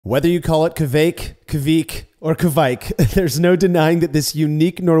Whether you call it Kvik, Kvik, or Kvike, there's no denying that this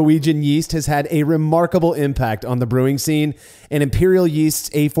unique Norwegian yeast has had a remarkable impact on the brewing scene, and Imperial Yeast's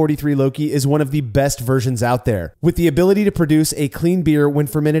A43 Loki is one of the best versions out there. With the ability to produce a clean beer when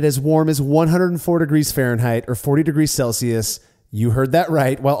fermented as warm as 104 degrees Fahrenheit or 40 degrees Celsius, you heard that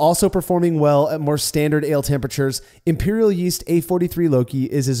right, while also performing well at more standard ale temperatures, Imperial Yeast A43 Loki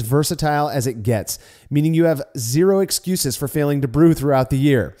is as versatile as it gets, meaning you have zero excuses for failing to brew throughout the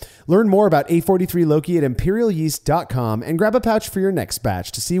year. Learn more about A43 Loki at imperialyeast.com and grab a pouch for your next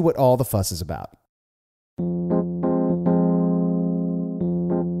batch to see what all the fuss is about.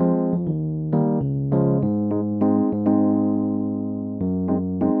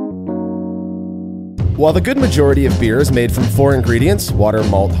 While the good majority of beer is made from 4 ingredients, water,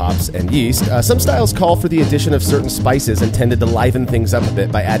 malt, hops, and yeast, some styles call for the addition of certain spices intended to liven things up a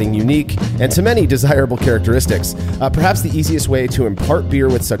bit by adding unique, and to many, desirable characteristics. Perhaps the easiest way to impart beer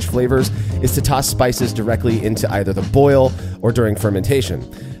with such flavors is to toss spices directly into either the boil or during fermentation.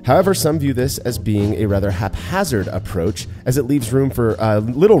 However, some view this as being a rather haphazard approach, as it leaves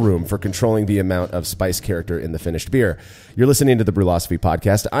little room for controlling the amount of spice character in the finished beer. You're listening to the Brewlosophy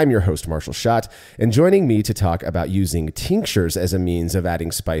Podcast. I'm your host, Marshall Schott, and joining me to talk about using tinctures as a means of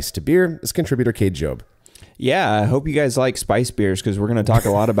adding spice to beer is contributor Cade Jobe. Yeah, I hope you guys like spice beers because we're going to talk a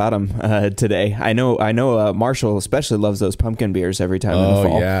lot about them today. I know Marshall especially loves those pumpkin beers every time in the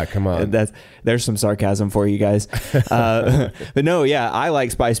fall. Oh, yeah, come on. There's some sarcasm for you guys. But no, yeah, I like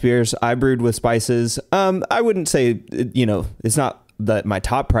spice beers. I brewed with spices. I wouldn't say, it's not my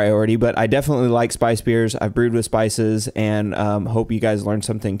top priority, but I definitely like spice beers. I've brewed with spices, and hope you guys learned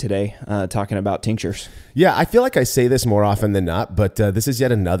something today talking about tinctures. Yeah, I feel like I say this more often than not, but this is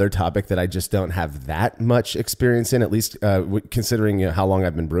yet another topic that I just don't have that much experience in, at least considering how long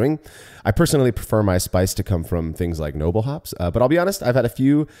I've been brewing. I personally prefer my spice to come from things like noble hops, but I'll be honest, I've had a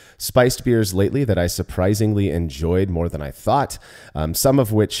few spiced beers lately that I surprisingly enjoyed more than I thought, some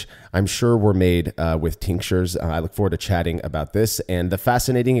of which I'm sure were made with tinctures. I look forward to chatting about this and the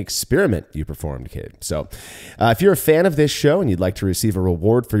fascinating experiment you performed, Cade. So if you're a fan of this show and you'd like to receive a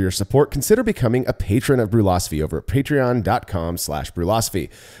reward for your support, consider becoming a patron of Brewlosophy over at patreon.com/Brewlosophy.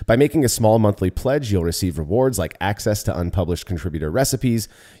 By making a small monthly pledge, you'll receive rewards like access to unpublished contributor recipes,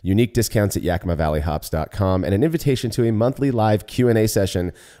 unique discounts at YakimaValleyHops.com, and an invitation to a monthly live Q&A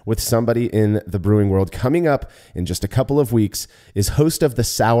session with somebody in the brewing world. Coming up in just a couple of weeks is host of the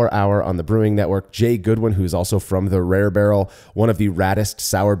Sour Hour on the Brewing Network, Jay Goodwin, who's also from the Rare Barrel, one of the raddest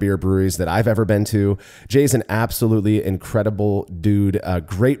sour beer breweries that I've ever been to. Jay's an absolutely incredible dude, a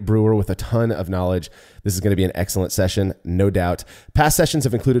great brewer with a ton of knowledge. This is going to be an excellent session, no doubt. Past sessions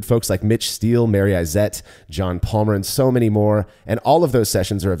have included folks like Mitch Steele, Mary Izette, John Palmer, and so many more. And all of those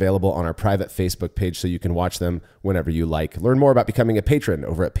sessions are available on our private Facebook page, so you can watch them whenever you like. Learn more about becoming a patron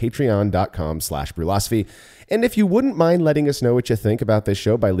over at patreon.com/Brewlosophy. And if you wouldn't mind letting us know what you think about this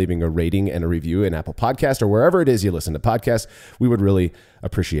show by leaving a rating and a review in Apple Podcast or wherever it is you listen to podcasts, we would really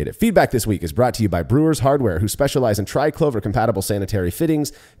appreciate it. Feedback this week is brought to you by Brewers Hardware, who specialize in tri-clover-compatible sanitary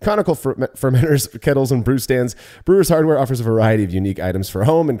fittings, conical fermenters, kettles, and brew stands. Brewers Hardware offers a variety of unique items for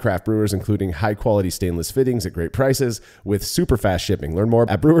home and craft brewers, including high-quality stainless fittings at great prices with super fast shipping. Learn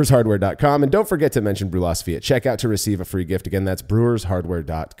more at brewershardware.com, and don't forget to mention Brewlosophy at checkout to receive a free gift. Again, that's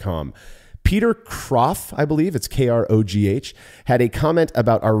brewershardware.com. Peter Krogh, I believe it's Krogh, had a comment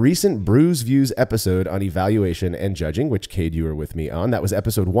about our recent Brews Views episode on evaluation and judging, which Cade, you were with me on. That was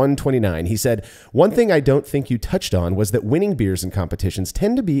episode 129. He said, "One thing I don't think you touched on was that winning beers in competitions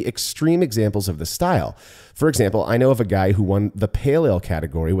tend to be extreme examples of the style. For example, I know of a guy who won the Pale Ale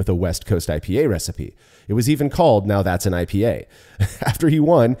category with a West Coast IPA recipe. It was even called Now That's an IPA. After he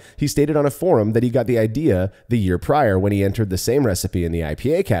won, he stated on a forum that he got the idea the year prior when he entered the same recipe in the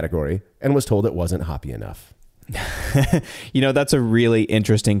IPA category and was told it wasn't hoppy enough." That's a really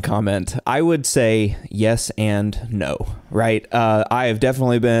interesting comment. I would say yes and no, right? I have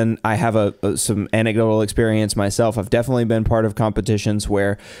some anecdotal experience myself. I've definitely been part of competitions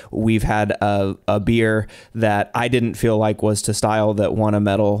where we've had a beer that I didn't feel like was to style that won a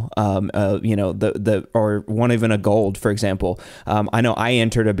medal, or won even a gold, for example. I know I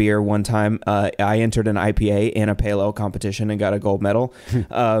entered a beer one time. I entered an IPA in a pale ale competition and got a gold medal.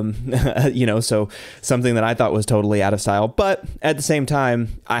 So something that I thought was totally really out of style. But at the same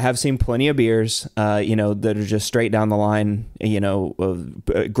time, I have seen plenty of beers, that are just straight down the line,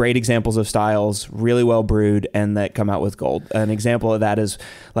 great examples of styles, really well brewed, and that come out with gold. An example of that is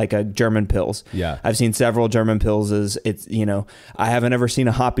like a German Pils. Yeah. I've seen several German Pilses. I haven't ever seen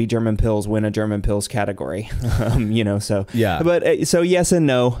a hoppy German Pils win a German Pils category. So yeah. But so yes and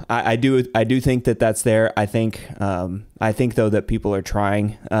no. I do think that that's there. I think though that people are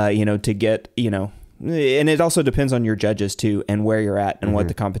trying, to get, and it also depends on your judges too, and where you're at, and what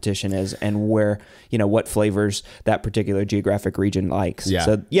the competition is, and where, what flavors that particular geographic region likes. Yeah.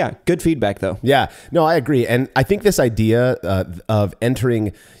 So yeah, good feedback though. Yeah, no, I agree. And I think this idea of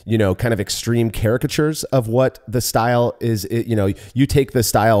entering, kind of extreme caricatures of what the style is, you take the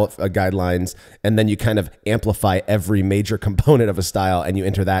style guidelines and then you kind of amplify every major component of a style and you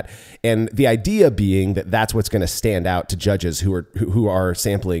enter that. And the idea being that that's what's going to stand out to judges who are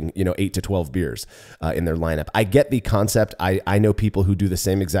sampling, 8 to 12 beers in their lineup. I get the concept. I know people who do the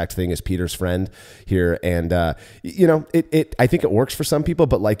same exact thing as Peter's friend here. And, I think it works for some people,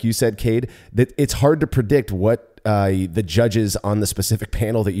 but like you said, Cade, that it's hard to predict what the judges on the specific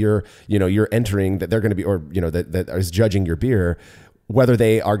panel that you're entering, that they're going to be, or, that is judging your beer, whether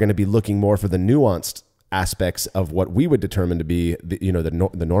they are going to be looking more for the nuanced aspects of what we would determine to be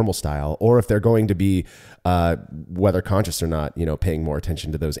the normal style, or if they're going to be whether conscious or not, paying more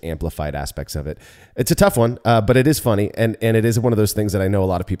attention to those amplified aspects of it. It's a tough one, but it is funny, and it is one of those things that I know a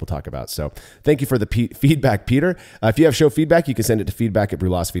lot of people talk about. So thank you for the feedback, Peter. If you have show feedback, you can send it to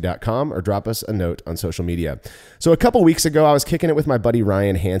feedback@brewlosophy.com or drop us a note on social media. So a couple weeks ago, I was kicking it with my buddy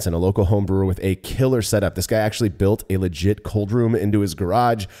Ryan Hansen, a local home brewer with a killer setup. This guy actually built a legit cold room into his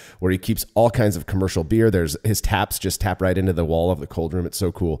garage where he keeps all kinds of commercial beer. There's his taps just tap right into the wall of the cold room. It's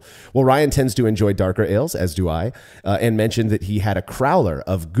so cool. Well, Ryan tends to enjoy darker ales, as do I, and mentioned that he had a crowler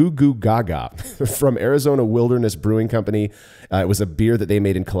of Goo Goo Gaga from Arizona Wilderness Brewing Company. It was a beer that they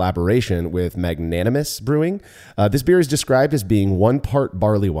made in collaboration with Magnanimous Brewing. This beer is described as being 1 part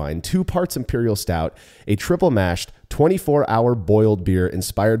barley wine, 2 parts imperial stout, a triple mashed 24-hour boiled beer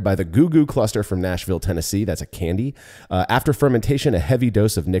inspired by the Goo Goo cluster from Nashville, Tennessee. That's a candy. After fermentation, a heavy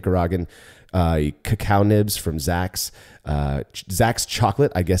dose of Nicaraguan cacao nibs from Zach's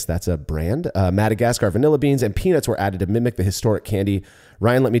Chocolate. I guess that's a brand. Madagascar vanilla beans and peanuts were added to mimic the historic candy.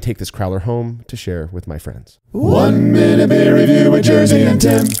 Ryan let me take this crowler home to share with my friends. 1 minute beer review with Jersey and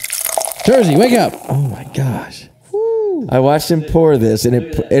Tim. Jersey, wake up. Oh my gosh. I watched him pour this, and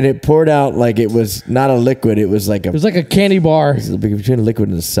it poured out like it was not a liquid. It was like a candy bar. It's between a liquid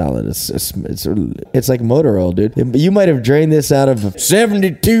and a solid. It's like motor oil, dude. You might have drained this out of a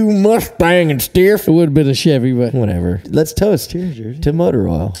 72 Mustang and Stiff. It would have been a Chevy, but whatever. Let's toast. Cheers, to motor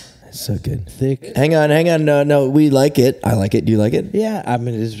oil. It's so good. Thick. Hang on. No, we like it. I like it. Do you like it? Yeah, I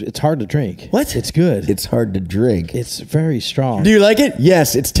mean, it's hard to drink. What? It's good. It's hard to drink. It's very strong. Do you like it?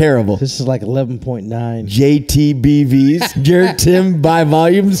 Yes, it's terrible. This is like 11.9. JTBVs. Jer Tim by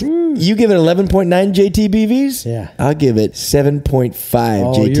volumes. You give it 11.9 JTBVs? Yeah. I'll give it 7.5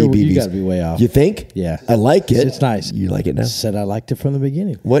 JTBVs. You got to be way off. You think? Yeah. I like it. It's nice. You like it now? I said I liked it from the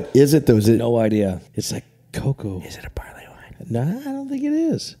beginning. What is it though? Is it? No idea. It's like cocoa. Is it a barley wine? No, I don't think it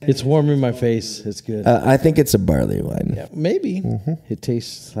is. It's warming my face. It's good. I think it's a barley wine. Yeah, maybe. It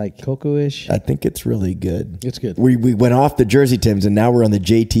tastes like cocoa-ish. I think it's really good. It's good. We went off the Jersey Tims, and now we're on the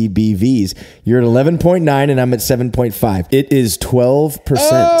JTBVs. You're at 11.9, and I'm at 7.5. It is 12%.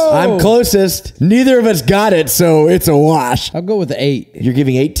 Oh! I'm closest. Neither of us got it, so it's a wash. I'll go with the 8. You're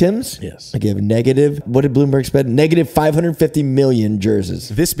giving 8 Tims? Yes. I give negative. What did Bloomberg spend? Negative 550 million jerseys.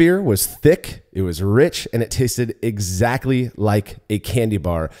 This beer was thick, it was rich, and it tasted exactly like a candy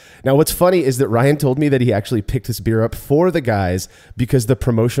bar. Now, what's funny is that Ryan told me that he actually picked this beer up for the guys because the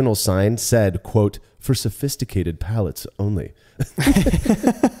promotional sign said, quote, "for sophisticated palates only."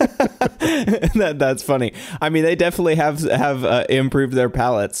 That's funny. I mean, they definitely have improved their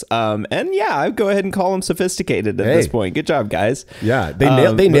palates. And yeah, I'd go ahead and call them sophisticated at this point. Good job, guys. Yeah,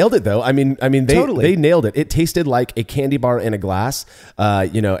 they nailed it though. I mean, they nailed it. It tasted like a candy bar in a glass.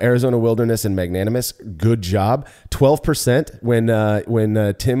 Arizona Wilderness and Magnanimous. Good job. 12%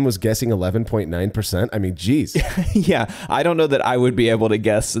 when Tim was guessing 11.9%. I mean, geez. Yeah, I don't know that I would be able to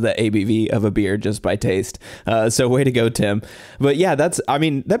guess the ABV of a beer just by taste. So way to go, Tim. But yeah,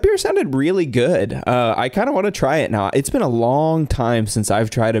 that beer sounded really good. I kind of want to try it now. It's been a long time since I've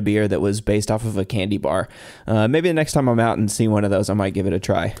tried a beer that was based off of a candy bar. Maybe the next time I'm out and see one of those, I might give it a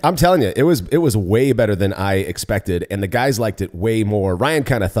try. I'm telling you, it was way better than I expected, and the guys liked it way more. Ryan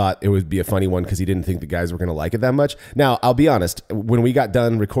kind of thought it would be a funny one because he didn't think the guys were going to like it that much. Now, I'll be honest, when we got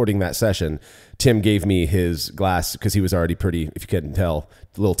done recording that session, Tim gave me his glass because he was already pretty, if you couldn't tell,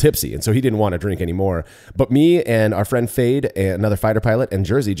 a little tipsy. And so he didn't want to drink anymore. But me and our friend Fade, another fighter pilot, and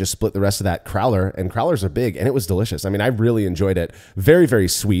Jersey just split the rest of that crowler. And crowlers are big, and it was delicious. I mean, I really enjoyed it. Very, very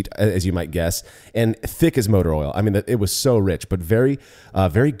sweet, as you might guess, and thick as motor oil. I mean, it was so rich, but very,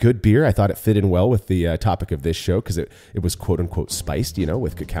 very good beer. I thought it fit in well with the topic of this show because it was quote unquote spiced,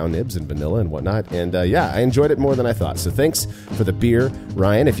 with cacao nibs and vanilla and whatnot. And yeah, I enjoyed it more than I thought. So thanks for the beer,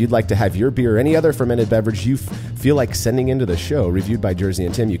 Ryan. If you'd like to have your beer or any other fermented beverage you feel like sending into the show, reviewed by Jersey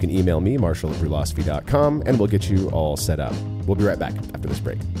and Tim, you can email me, marshall@brewlosophy.com, and we'll get you all set up. We'll be right back after this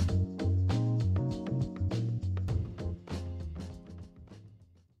break.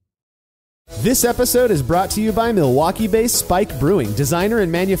 This episode is brought to you by Milwaukee-based Spike Brewing, designer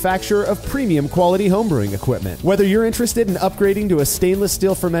and manufacturer of premium quality homebrewing equipment. Whether you're interested in upgrading to a stainless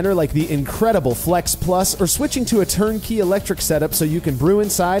steel fermenter like the incredible Flex Plus or switching to a turnkey electric setup so you can brew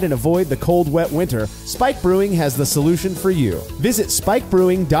inside and avoid the cold, wet winter, Spike Brewing has the solution for you. Visit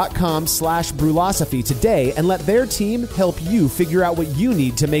spikebrewing.com/brewlosophy today and let their team help you figure out what you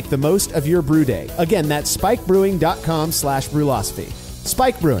need to make the most of your brew day. Again, that's spikebrewing.com/brewlosophy.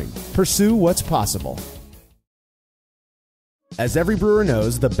 Spike Brewing. Pursue what's possible. As every brewer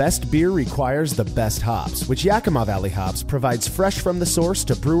knows, the best beer requires the best hops, which Yakima Valley Hops provides fresh from the source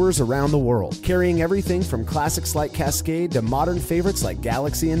to brewers around the world, carrying everything from classics like Cascade to modern favorites like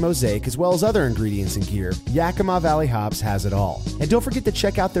Galaxy and Mosaic, as well as other ingredients and gear. Yakima Valley Hops has it all. And don't forget to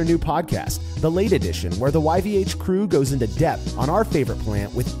check out their new podcast, The Late Edition, where the YVH crew goes into depth on our favorite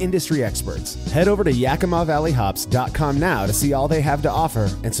plant with industry experts. Head over to YakimaValleyHops.com now to see all they have to offer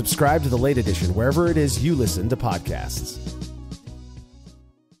and subscribe to The Late Edition wherever it is you listen to podcasts.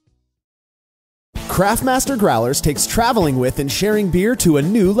 Craftmaster Growlers takes traveling with and sharing beer to a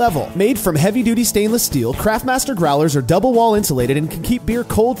new level. Made from heavy-duty stainless steel, Craftmaster Growlers are double-wall insulated and can keep beer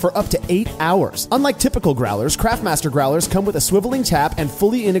cold for up to 8 hours. Unlike typical growlers, Craftmaster Growlers come with a swiveling tap and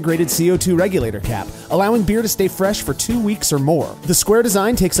fully integrated CO2 regulator cap, allowing beer to stay fresh for 2 weeks or more. The square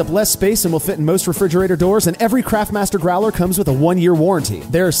design takes up less space and will fit in most refrigerator doors, and every Craftmaster Growler comes with a 1-year warranty.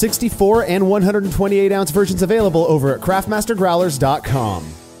 There are 64 and 128-ounce versions available over at craftmastergrowlers.com.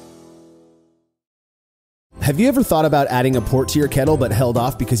 Have you ever thought about adding a port to your kettle but held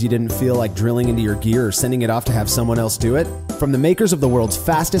off because you didn't feel like drilling into your gear or sending it off to have someone else do it? From the makers of the world's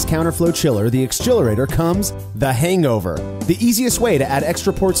fastest counterflow chiller, the Xchillerator, comes the Hangover, the easiest way to add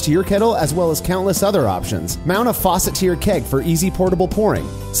extra ports to your kettle as well as countless other options. Mount a faucet to your keg for easy portable pouring.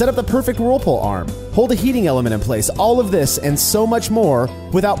 Set up the perfect whirlpool arm. Hold a heating element in place. All of this and so much more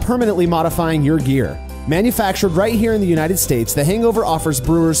without permanently modifying your gear. Manufactured right here in the United States, the Hangover offers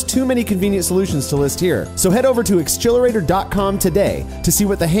brewers too many convenient solutions to list here. So head over to xchillerator.com today to see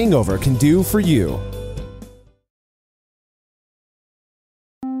what the Hangover can do for you.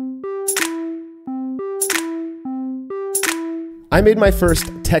 I made my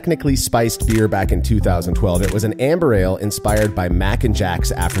first technically spiced beer back in 2012. It was an amber ale inspired by Mac and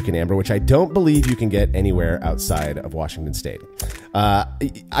Jack's African Amber, which I don't believe you can get anywhere outside of Washington State.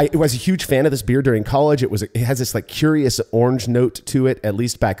 I was a huge fan of this beer during college. It has this like curious orange note to it. At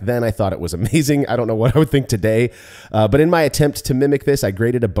least back then, I thought it was amazing. I don't know what I would think today. But in my attempt to mimic this, I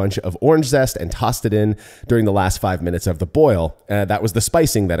grated a bunch of orange zest and tossed it in during the last 5 minutes of the boil. That was the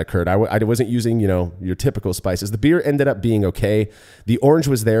spicing that occurred. I wasn't using, your typical spices. The beer ended up being okay. The orange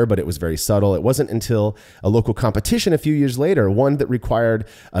was there, but it was very subtle. It wasn't until a local competition a few years later, one that required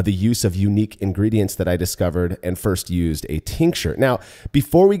the use of unique ingredients, that I discovered and first used a tincture. Now,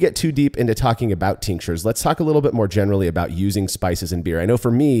 before we get too deep into talking about tinctures, let's talk a little bit more generally about using spices in beer. I know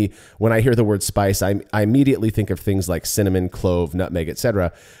for me, when I hear the word spice, I immediately think of things like cinnamon, clove, nutmeg,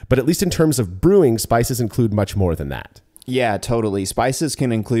 etc. But at least in terms of brewing, spices include much more than that. Yeah, totally. Spices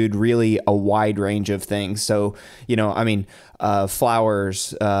can include really a wide range of things. So,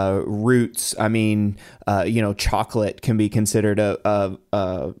 flowers, roots. Chocolate can be considered a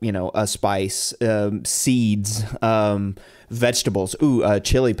spice. Seeds, vegetables.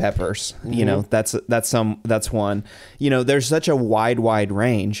 Chili peppers. Mm-hmm. That's one. There's such a wide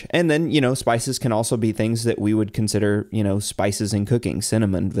range. And then spices can also be things that we would consider spices in cooking: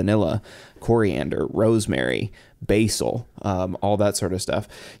 cinnamon, vanilla, coriander, rosemary, basil, all that sort of stuff.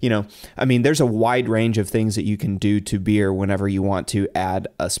 There's a wide range of things that you can do to beer whenever you want to add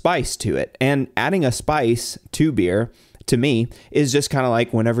a spice to it. And adding a spice to beer, to me, is just kind of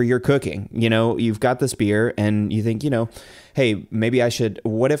like whenever you're cooking. You've got this beer and you think, hey, maybe I should,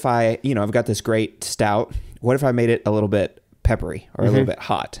 what if I've got this great stout. What if I made it a little bit peppery or a little bit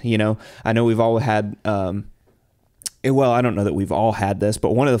hot? I know we've all had well, I don't know that we've all had this,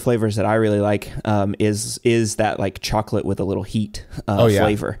 but one of the flavors that I really like is that like chocolate with a little heat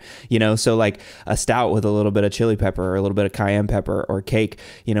flavor. You know, so like a stout with a little bit of chili pepper or a little bit of cayenne pepper or cake.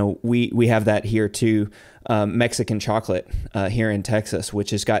 You know, we have that here too. Mexican chocolate here in Texas,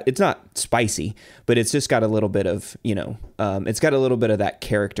 which has got, it's not spicy, but it's just got a little bit of, you know, it's got a little bit of that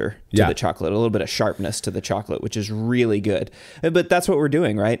character to the chocolate, a little bit of sharpness to the chocolate, which is really good. But that's what we're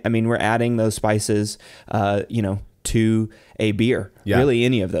doing, right? I mean, we're adding those spices, you know, to a beer, really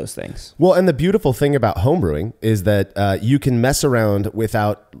any of those things. Well, and the beautiful thing about homebrewing is that you can mess around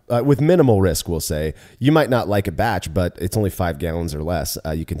with minimal risk. We'll say you might not like a batch, but it's only 5 gallons or less.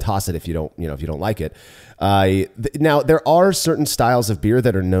 You can toss it if you don't like it. Now there are certain styles of beer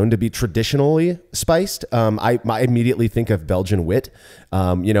that are known to be traditionally spiced. I immediately think of Belgian wit,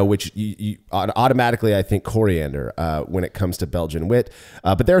 you know, which you automatically I think coriander when it comes to Belgian wit.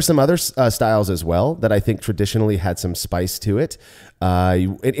 But there are some other styles as well that I think traditionally had some spice to it.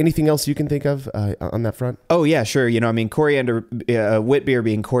 Anything else you can think of on that front? Oh yeah, sure. You know, I mean, coriander, wit beer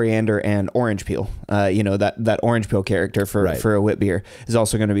being coriander and orange peel. You know, that orange peel character for a wit beer is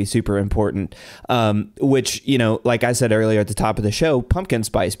also going to be super important. Which, you know, like I said earlier at the top of the show, pumpkin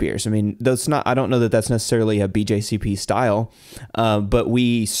spice beers. I mean, I don't know that that's necessarily a BJCP style, but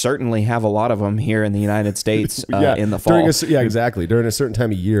we certainly have a lot of them here in the United States in the fall. Exactly. During a certain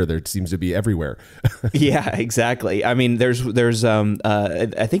time of year, there seems to be everywhere. Yeah, exactly. I mean, there's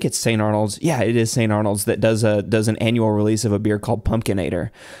I think it's St. Arnold's. Yeah, it is St. Arnold's that does an annual release of a beer called Pumpkinator,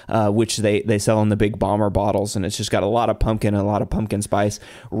 which they sell in the big bomber bottles, and it's just got a lot of pumpkin and a lot of pumpkin spice.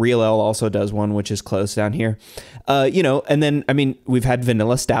 Real Ale also does one, which is close down here. You know, and then, I mean, we've had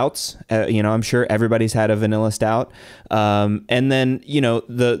vanilla stouts. You know, I'm sure everybody's had a vanilla stout. And then, you know,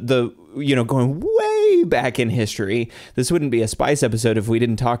 you know, going way back in history, this wouldn't be a spice episode if we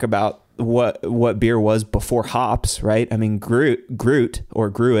didn't talk about what beer was before hops, right? I mean, Groot or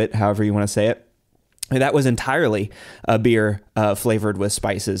Gruit, however you want to say it. That was entirely a beer flavored with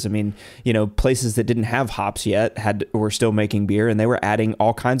spices. I mean, you know, places that didn't have hops yet were still making beer, and they were adding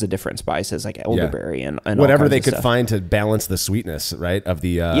all kinds of different spices like elderberry and whatever they could find to balance the sweetness, right, of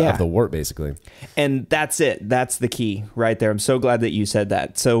the wort, basically. And that's it. That's the key right there. I'm so glad that you said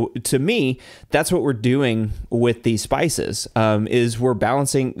that. So to me, that's what we're doing with these spices. Is we're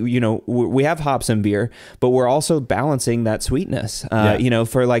balancing. You know, we have hops in beer, but we're also balancing that sweetness. You know,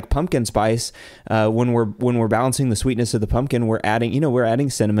 for like pumpkin spice. When we're balancing the sweetness of the pumpkin, we're adding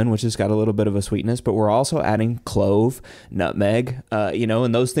cinnamon, which has got a little bit of a sweetness, but we're also adding clove, nutmeg, you know,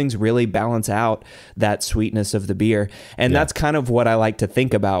 and those things really balance out that sweetness of the beer. And that's kind of what I like to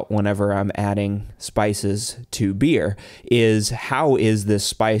think about whenever I'm adding spices to beer, is how is this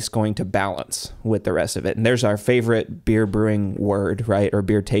spice going to balance with the rest of it? And there's our favorite beer brewing word, right? Or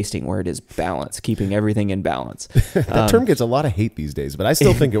beer tasting word is balance, keeping everything in balance. That term gets a lot of hate these days, but I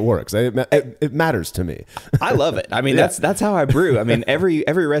still think it works. It matters to me. I love it. I mean, that's how I brew. I mean, every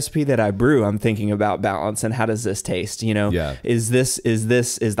recipe that I brew, I'm thinking about balance and how does this taste? You know, is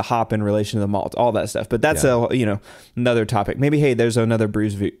the hop in relation to the malt, all that stuff. But that's another topic. Maybe there's another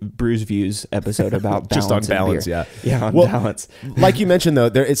Brews Views episode about balance. Just on balance, on balance. Like you mentioned though,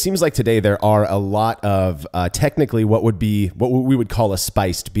 it seems like today there are a lot of technically what we would call a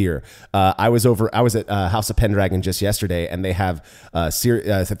spiced beer. I was at House of Pendragon just yesterday, and they have I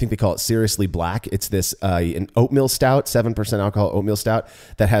think they call it Seriously Black. It's this an oatmeal stout, 7% alcohol oatmeal stout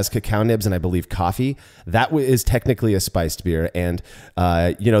that has cacao nibs and I believe coffee. That is technically a spiced beer. And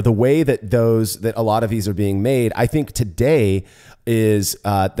you know, the way that a lot of these are being made, I think today is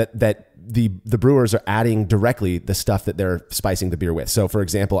that the brewers are adding directly the stuff that they're spicing the beer with. So, for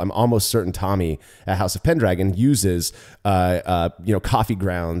example, I'm almost certain Tommy at House of Pendragon uses coffee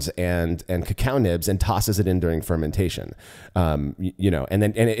grounds and cacao nibs and tosses it in during fermentation. You know, and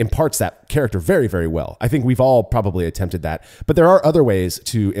it imparts that character very, very well. I think we've all probably attempted that, but there are other ways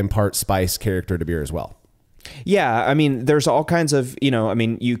to impart spice character to beer as well. Yeah, I mean, there's all kinds of, you know, I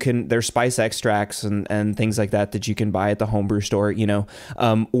mean, there's spice extracts and things like that you can buy at the homebrew store, you know.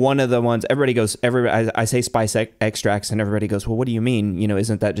 One of the ones, I say spice extracts and everybody goes, well, what do you mean? You know,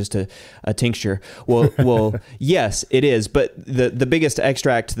 isn't that just a tincture? Well, yes, it is. But the biggest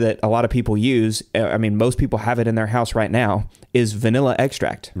extract that a lot of people use, I mean, most people have it in their house right now, is vanilla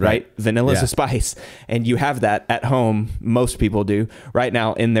extract, right? Vanilla is a spice, and you have that at home. Most people do right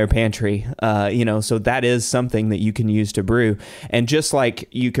now in their pantry, you know, so that is something that you can use to brew. And just like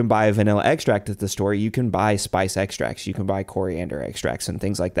you can buy a vanilla extract at the store, you can buy spice extracts, you can buy coriander extracts and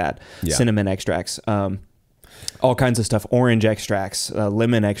things like that, cinnamon extracts, all kinds of stuff, orange extracts,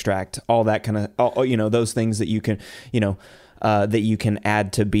 lemon extract, all that kind of, you know, those things that you can, you know, that you can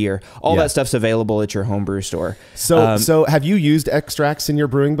add to beer. All Yeah. that stuff's available at your homebrew store. So have you used extracts in your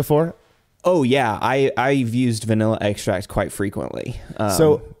brewing before? Oh yeah, I've used vanilla extract quite frequently.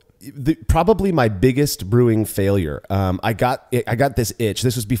 Probably my biggest brewing failure. I got this itch.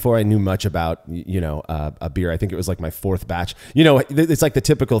 This was before I knew much about a beer. I think it was like my fourth batch. It's like the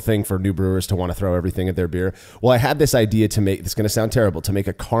typical thing for new brewers to want to throw everything at their beer. Well, I had this idea to make. It's going to sound terrible, to make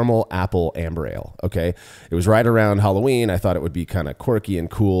a caramel apple amber ale. Okay, it was right around Halloween. I thought it would be kind of quirky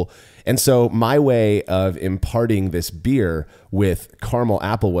and cool. And so my way of imparting this beer with caramel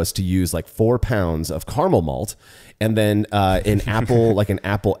apple was to use like 4 pounds of caramel malt and then an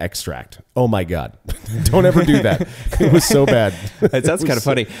apple extract. Oh my God. Don't ever do that. It was so bad. That sounds kind of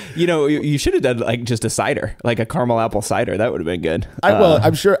funny. You should have done like just a cider, like a caramel apple cider. That would have been good.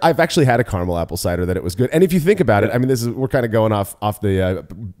 I'm sure I've actually had a caramel apple cider that it was good. And if you think about it, I mean, we're kind of going off the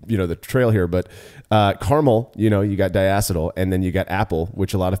the trail here, but caramel, you got diacetyl, and then you got apple,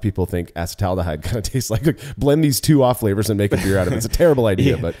 which a lot of people think acetaldehyde kind of tastes like. Blend these two off flavors and make a beer out of it. It's a terrible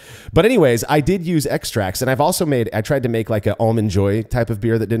idea, Yeah. but anyways, I did use extracts, and I tried to make like an almond joy type of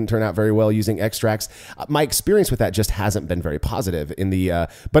beer that didn't turn out very well using extracts. My experience with that just hasn't been very positive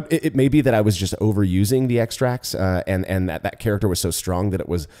but it may be that I was just overusing the extracts, and that character was so strong that it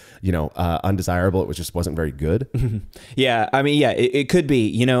was, undesirable. It just wasn't very good. Yeah, I mean, yeah, it could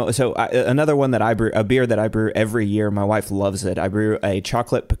be, so another one that I brew, a beer that I brew every year, my wife loves it. I brew a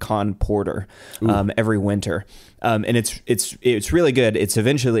chocolate pecan porter every winter. And it's really good. It's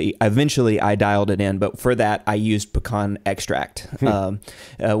eventually I dialed it in, but for that I used pecan extract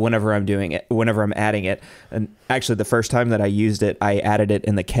whenever I'm adding it. And actually, the first time that I used it, I added it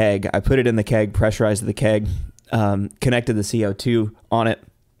in the keg. I put it in the keg, pressurized the keg, connected the CO2 on it.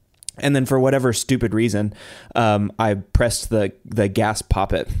 And then for whatever stupid reason, I pressed the gas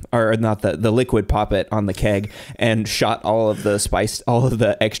poppet, or not the liquid poppet on the keg, and shot all of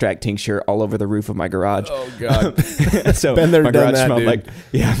the extract tincture all over the roof of my garage. Oh God! So Been there, my done garage that, smelled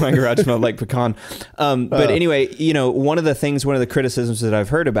dude. my garage smelled like pecan. But anyway, one of the criticisms that I've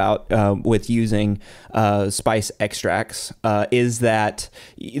heard about with using spice extracts is that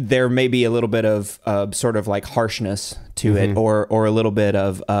there may be a little bit of sort of like harshness to it, or a little bit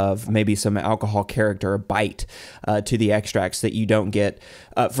of maybe some alcohol character or bite to the extracts that you don't get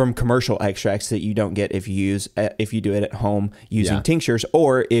from commercial extracts that you don't get if you do it at home using tinctures,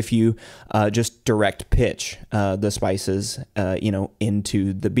 or if you just direct pitch the spices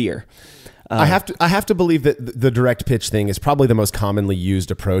into the beer. I have to believe that the direct pitch thing is probably the most commonly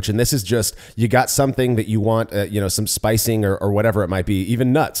used approach. And this is just, you got something that you want, some spicing or whatever it might be,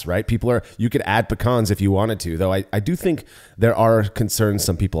 even nuts, right? You could add pecans if you wanted to, though I do think there are concerns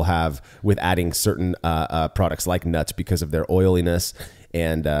some people have with adding certain products like nuts because of their oiliness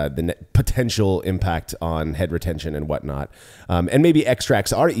and the potential impact on head retention and whatnot. And maybe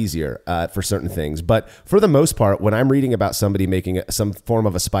extracts are easier for certain things. But for the most part, when I'm reading about somebody making some form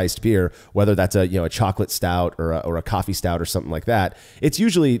of a spiced beer, whether that's a chocolate stout or a coffee stout or something like that, it's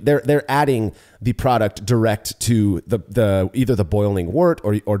usually they're adding the product direct to the either the boiling wort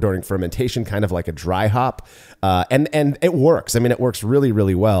or during fermentation, kind of like a dry hop. And it works. I mean, it works really,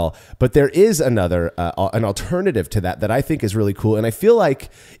 really well. But there is an alternative to that I think is really cool. And I feel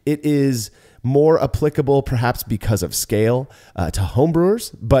like it is more applicable perhaps because of scale to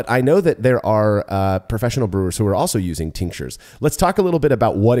homebrewers. But I know that there are professional brewers who are also using tinctures. Let's talk a little bit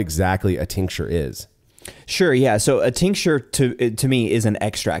about what exactly a tincture is. Sure, yeah. So a tincture to me is an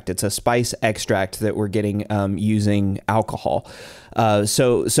extract. It's a spice extract that we're getting using alcohol.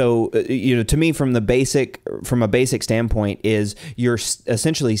 So to me, from a basic standpoint, is you're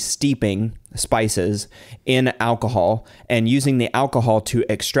essentially steeping spices in alcohol and using the alcohol to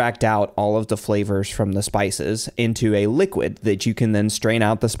extract out all of the flavors from the spices into a liquid that you can then strain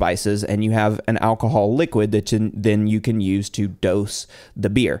out the spices, and you have an alcohol liquid that then you can use to dose the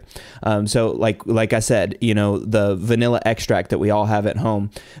beer. So like I said, the vanilla extract that we all have at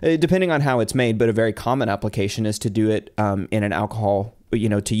home, depending on how it's made, but a very common application is to do it in an alcohol,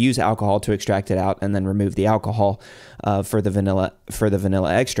 to use alcohol to extract it out and then remove the alcohol for the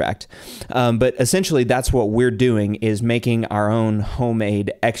vanilla extract. But essentially, that's what we're doing, is making our own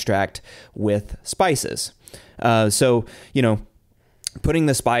homemade extract with spices. So putting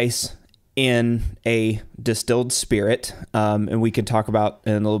the spice in a distilled spirit, and we could talk about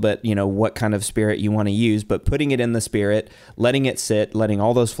in a little bit, what kind of spirit you want to use, but putting it in the spirit, letting it sit, letting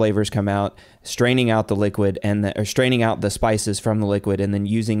all those flavors come out, straining out the liquid or straining out the spices from the liquid, and then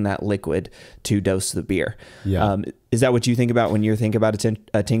using that liquid to dose the beer. Yeah. Is that what you think about when you're thinking about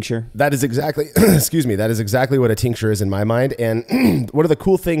a tincture? That is exactly, excuse me, that is exactly what a tincture is in my mind. And one of the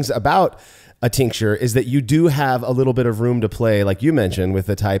cool things about a tincture is that you do have a little bit of room to play, like you mentioned, with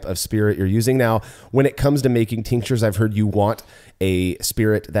the type of spirit you're using. Now, when it comes to making tinctures, I've heard you want a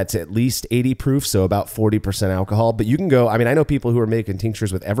spirit that's at least 80 proof, so about 40% alcohol. But you can go, I mean, I know people who are making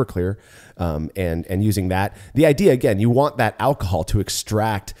tinctures with Everclear and using that. The idea, again, you want that alcohol to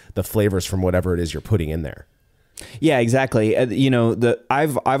extract the flavors from whatever it is you're putting in there. Yeah, exactly.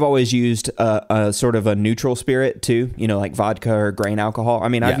 I've always used a sort of a neutral spirit too, like vodka or grain alcohol. I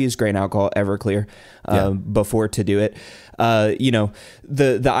mean, I've used grain alcohol, Everclear, before to do it.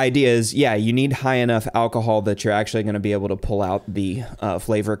 The idea is, you need high enough alcohol that you're actually going to be able to pull out the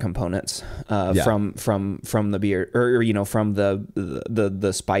flavor components from the beer or from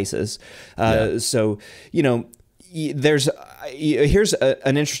the spices. So here's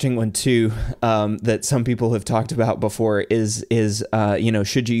an interesting one too, that some people have talked about before is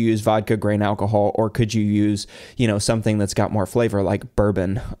should you use vodka grain alcohol, or could you use, something that's got more flavor like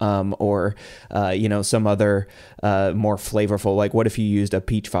bourbon, or some other more flavorful, like what if you used a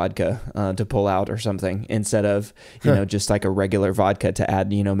peach vodka to pull out or something instead of, just like a regular vodka to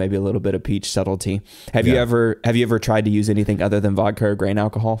add, maybe a little bit of peach subtlety. Have you ever tried to use anything other than vodka or grain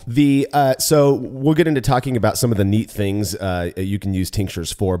alcohol? So we'll get into talking about some of the neat things you can use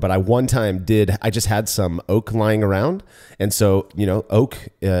tinctures for, but I just had some oak lying around, and so oak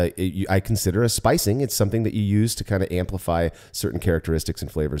I consider a spicing. It's something that you use to kind of amplify certain characteristics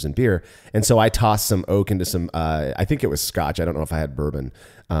and flavors in beer, and so I tossed some oak into some I think it was scotch. I don't know if I had bourbon,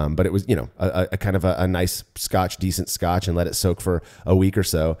 but it was a kind of a nice scotch, decent scotch, and let it soak for a week or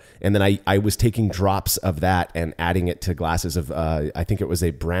so, and then I was taking drops of that and adding it to glasses of I think it was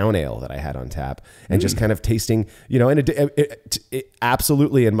a brown ale that I had on tap, and just kind of tasting, and it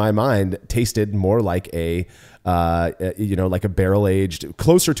absolutely in my mind tasted more like like a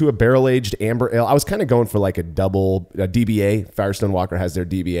closer to a barrel aged amber ale. I was kind of going for like a DBA. Firestone Walker has their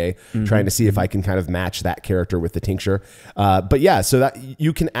DBA, trying to see if I can kind of match that character with the tincture. But yeah, so that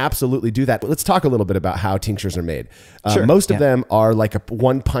you can absolutely do that. But let's talk a little bit about how tinctures are made. Most of them are like a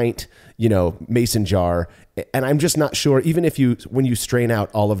 1 pint, mason jar. And I'm just not sure, even when you strain out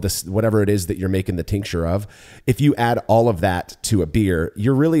all of this, whatever it is that you're making the tincture of, if you add all of that to a beer,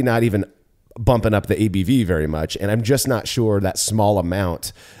 you're really not even bumping up the ABV very much. And I'm just not sure that small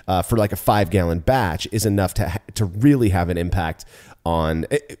amount for like a 5-gallon batch is enough to really have an impact on,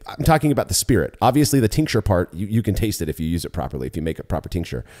 I'm talking about the spirit. Obviously the tincture part, you can taste it if you use it properly, if you make a proper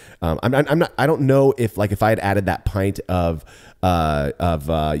tincture. I don't know if I had added that pint of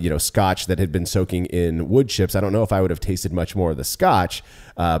scotch that had been soaking in wood chips, I don't know if I would have tasted much more of the scotch.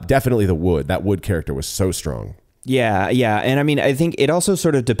 Definitely that wood character was so strong. Yeah. And I mean, I think it also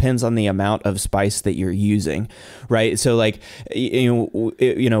sort of depends on the amount of spice that you're using, right? So like,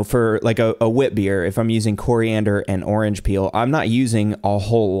 for like a wit beer, if I'm using coriander and orange peel, I'm not using a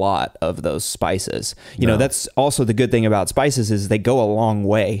whole lot of those spices. That's also the good thing about spices is they go a long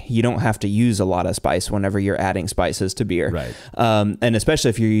way. You don't have to use a lot of spice whenever you're adding spices to beer. Right. And especially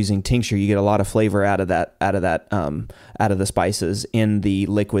if you're using tincture, you get a lot of flavor out of the spices in the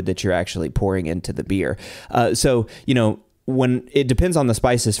liquid that you're actually pouring into the beer. So, when it depends on the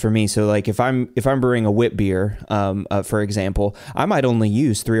spices for me. So like if I'm brewing a wit beer, for example, I might only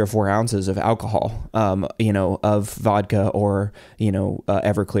use 3 or 4 ounces of alcohol, of vodka or,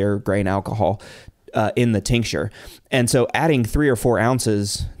 Everclear grain alcohol, in the tincture. And so adding 3 or 4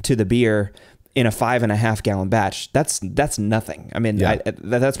 ounces to the beer in a 5.5 gallon batch, that's nothing. I mean,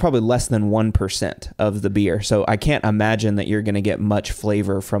 that's probably less than 1% of the beer. So I can't imagine that you're going to get much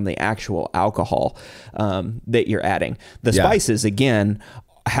flavor from the actual alcohol that you're adding. The spices, again,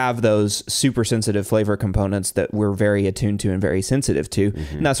 have those super sensitive flavor components that we're very attuned to and very sensitive to.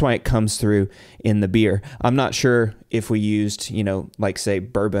 And that's why it comes through in the beer. I'm not sure if we used, like say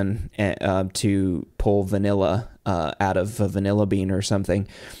bourbon to pull vanilla out of a vanilla bean or something,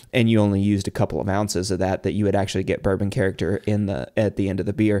 and you only used a couple of ounces of that you would actually get bourbon character at the end of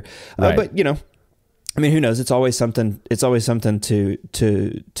the beer. Right. But I mean, who knows? It's always something to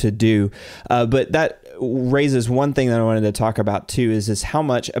do. But that raises one thing that I wanted to talk about too, is how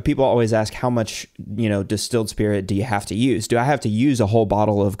much people always ask, how much, distilled spirit do you have to use? Do I have to use a whole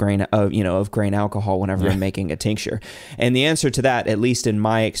bottle of grain alcohol whenever I'm making a tincture? And the answer to that, at least in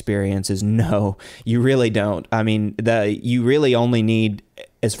my experience, is no, you really don't. I mean, you really only need,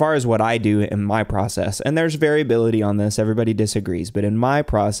 as far as what I do in my process, and there's variability on this, everybody disagrees, but in my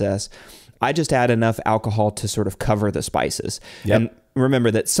process, I just add enough alcohol to sort of cover the spices. Yep. And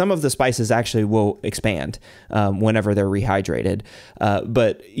remember that some of the spices actually will expand whenever they're rehydrated.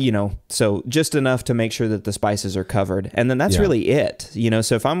 But, so just enough to make sure that the spices are covered. And then that's really it.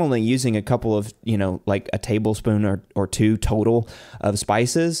 So if I'm only using a couple of, like a tablespoon or two total of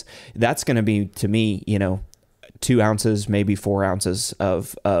spices, that's going to be, to me, 2 ounces, maybe 4 ounces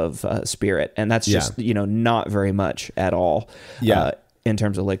of spirit. And that's just, not very much at all in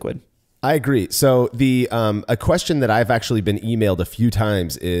terms of liquid. I agree. So a question that I've actually been emailed a few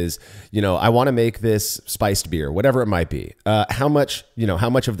times is, I want to make this spiced beer, whatever it might be. How much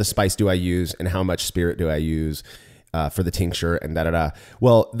of the spice do I use and how much spirit do I use for the tincture and da-da-da.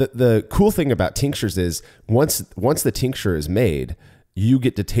 Well, the cool thing about tinctures is once the tincture is made, you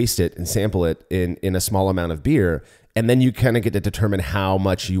get to taste it and sample it in a small amount of beer. And then you kind of get to determine how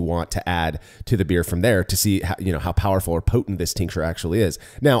much you want to add to the beer from there to see how powerful or potent this tincture actually is.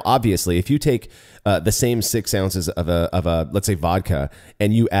 Now, obviously, if you take the same 6 ounces of a let's say vodka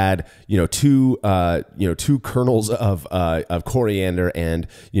and you add two kernels of coriander and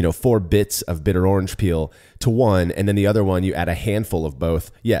 4 bits of bitter orange peel to one, and then the other one you add a handful of both,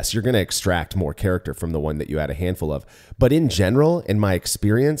 yes, you're going to extract more character from the one that you add a handful of. But in general, in my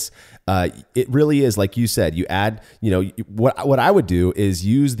experience, it really is like you said. You add, what I would do is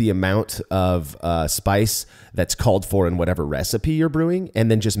use the amount of spice that's called for in whatever recipe you're brewing,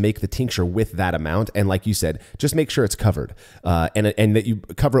 and then just make the tincture with that amount. And like you said, just make sure it's covered, and that you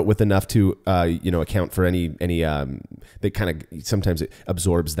cover it with enough to account for any that kind of sometimes it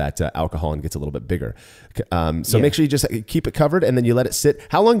absorbs that alcohol and gets a little bit bigger. Make sure you just keep it covered, and then you let it sit.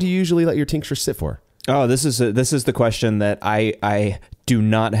 How long do you usually let your tincture sit for? Oh, this is the question that I do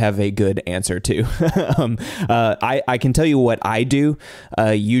not have a good answer to. I can tell you what I do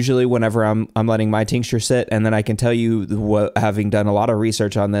usually whenever I'm letting my tincture sit, and then I can tell you having done a lot of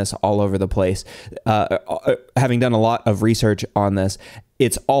research on this all over the place,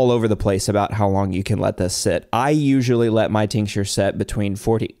 it's all over the place about how long you can let this sit. I usually let my tincture set between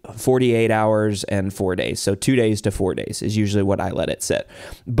 48 hours and 4 days. So 2 days to 4 days is usually what I let it sit.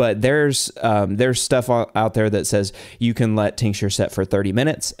 But there's stuff out there that says you can let tincture set for 30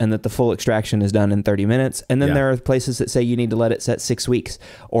 minutes and that the full extraction is done in 30 minutes. And then there are places that say you need to let it set 6 weeks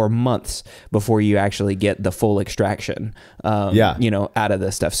or months before you actually get the full extraction, out of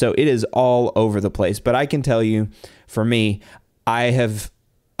this stuff. So it is all over the place. But I can tell you, for me, I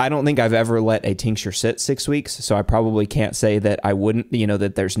don't think I've ever let a tincture sit 6 weeks, so I probably can't say that I wouldn't,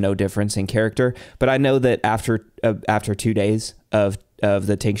 that there's no difference in character. But I know that after 2 days of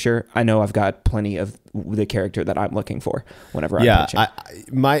the tincture, I know I've got plenty of the character that I'm looking for whenever I'm pitching.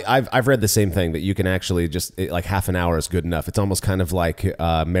 I've read the same thing, that you can actually just like half an hour is good enough. It's almost kind of like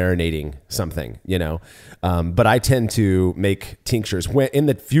marinating something, but I tend to make tinctures in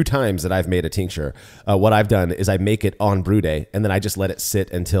the few times that I've made a tincture. What I've done is I make it on brew day, and then I just let it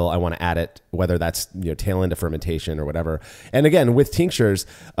sit until I want to add it, whether that's tail end of fermentation or whatever. And again, with tinctures,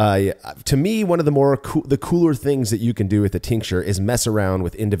 to me, one of the cooler things that you can do with a tincture is mess around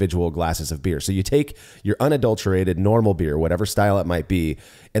with individual glasses of beer. So you take your unadulterated normal beer, whatever style it might be,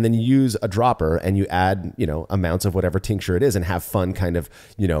 and then you use a dropper and you add, amounts of whatever tincture it is, and have fun kind of,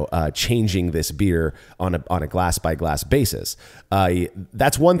 changing this beer on a glass by glass basis.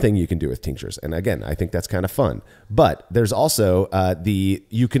 That's one thing you can do with tinctures. And again, I think that's kind of fun. But there's also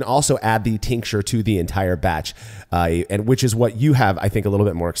you can also add the tincture to the entire batch, and which is what you have, I think, a little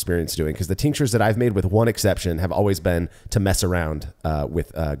bit more experience doing, because the tinctures that I've made, with one exception, have always been to mess around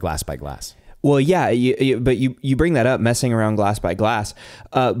with glass by glass. Well, yeah, but you bring that up, messing around glass by glass,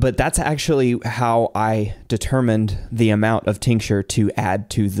 but that's actually how I determined the amount of tincture to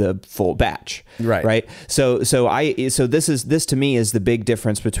add to the full batch. Right. So this to me is the big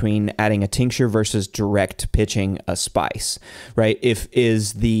difference between adding a tincture versus direct pitching a spice. Right.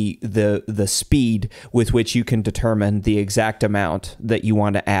 Is the speed with which you can determine the exact amount that you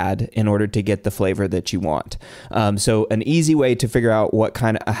want to add in order to get the flavor that you want. So an easy way to figure out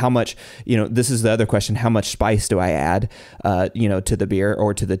how much, this is the other question: how much spice do I add, to the beer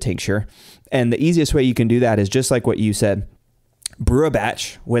or to the tincture? And the easiest way you can do that is just like what you said. Brew a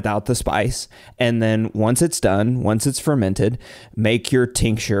batch without the spice, and then once it's done, once it's fermented, make your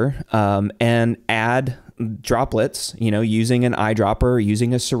tincture and add droplets, using an eyedropper,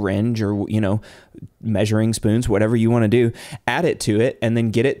 using a syringe, or, measuring spoons, whatever you want to do, add it to it, and then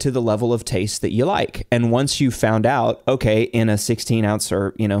get it to the level of taste that you like. And once you found out, okay, in a 16 ounce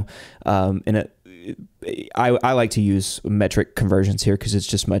or, I like to use metric conversions here because it's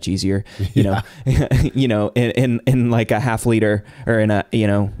just much easier, in like a half liter, or in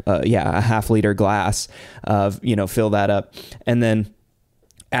a half liter glass of, fill that up, and then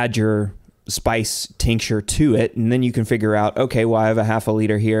add your spice tincture to it, and then you can figure out, okay, well, I have a half a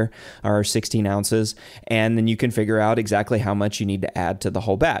liter here, or 16 ounces, and then you can figure out exactly how much you need to add to the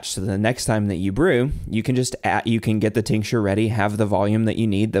whole batch. So the next time that you brew, you can just add, you can get the tincture ready, have the volume that you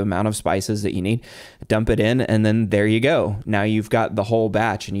need, the amount of spices that you need, dump it in, and then there you go. Now you've got the whole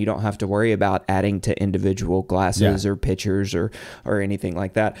batch, and you don't have to worry about adding to individual glasses or pitchers or anything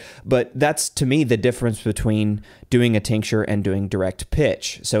like that. But that's, to me, the difference between doing a tincture and doing direct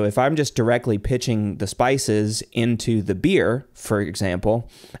pitch. So if I'm just directly pitching the spices into the beer, for example,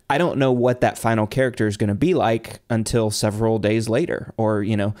 I don't know what that final character is going to be like until several days later, or,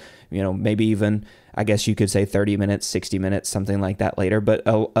 maybe even, I guess you could say 30 minutes, 60 minutes, something like that later,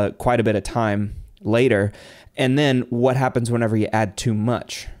 but quite a bit of time later. And then what happens whenever you add too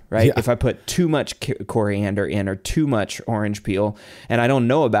much? Right? Yeah. If I put too much coriander in or too much orange peel and I don't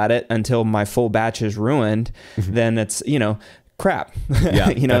know about it until my full batch is ruined, then it's, crap.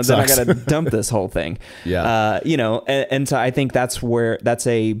 Yeah, then I got to dump this whole thing. Yeah. And so I think that's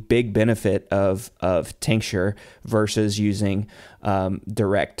a big benefit of tincture versus using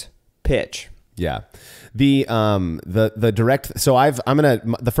direct pitch. Yeah. The direct, so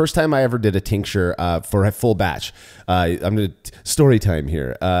the first time I ever did a tincture for a full batch, story time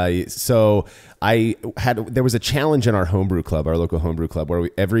here. So there was a challenge in our homebrew club, our local homebrew club, where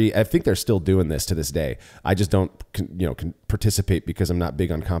I think they're still doing this to this day. I just don't, can participate because I'm not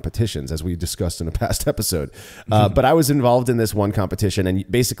big on competitions, as we discussed in a past episode. But I was involved in this one competition, and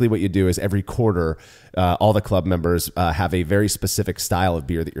basically what you do is every quarter, all the club members have a very specific style of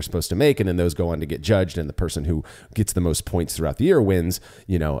beer that you're supposed to make, and then those go on to get judged, and the person who gets the most points throughout the year wins,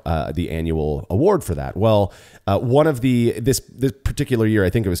 the annual award for that. Well, one of this particular year, I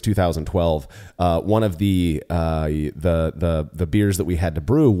think it was 2012. One of the beers that we had to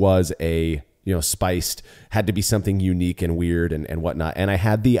brew was spiced, had to be something unique and weird and whatnot. And I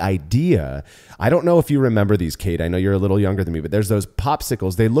had the idea, I don't know if you remember these, Cade, I know you're a little younger than me, but there's those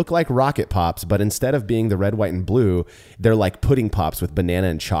popsicles. They look like rocket pops, but instead of being the red, white, and blue, they're like pudding pops with banana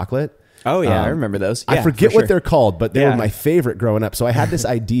and chocolate. Oh yeah, I remember those. Yeah, I forget what they're called, but they were my favorite growing up. So I had this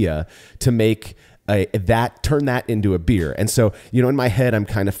idea to make turn that into a beer. And so, in my head, I'm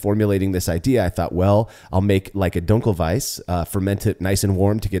kind of formulating this idea. I thought, well, I'll make like a Dunkelweiss, ferment it nice and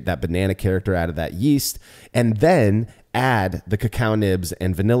warm to get that banana character out of that yeast, and then add the cacao nibs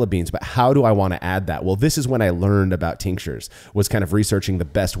and vanilla beans. But how do I want to add that? Well, this is when I learned about tinctures, was kind of researching the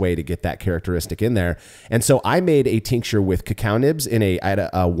best way to get that characteristic in there. And so I made a tincture with cacao nibs I had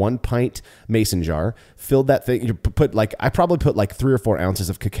a 1 pint mason jar, filled that thing, I probably put like 3 or 4 ounces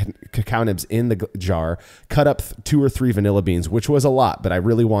of cacao nibs in the jar, cut up 2 or 3 vanilla beans, which was a lot, but I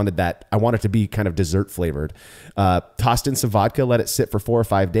really wanted that. I wanted it to be kind of dessert flavored. Tossed in some vodka, let it sit for 4 or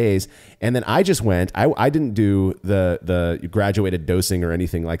 5 days. And then I just went, I didn't do the graduated dosing or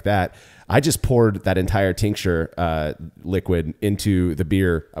anything like that. I just poured that entire tincture liquid into the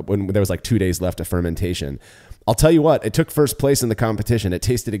beer when there was like 2 days left of fermentation. I'll tell you what, it took first place in the competition. It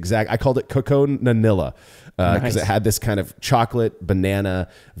tasted I called it Cocoa Nanilla because it had this kind of chocolate, banana,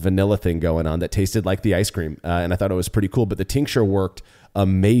 vanilla thing going on that tasted like the ice cream. And I thought it was pretty cool, but the tincture worked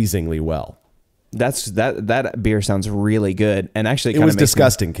amazingly well. That beer sounds really good, and actually it was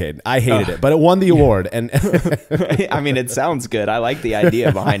disgusting, Cade. I hated it, but it won the award. And I mean, it sounds good. I like the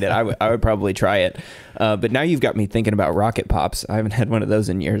idea behind it. I would probably try it. But now you've got me thinking about rocket pops. I haven't had one of those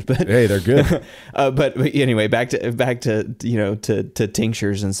in years, but hey, they're good. But anyway, back to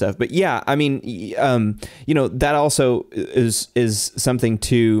tinctures and stuff. But yeah, I mean, that also is something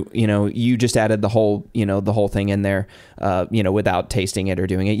too. You just added the whole thing in there, without tasting it or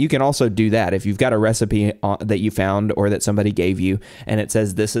doing it. You can also do that if you've got a recipe that you found or that somebody gave you, and it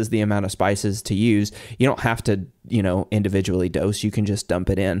says this is the amount of spices to use. You don't have to individually dose. You can just dump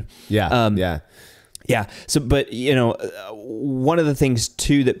it in. Yeah. So, but one of the things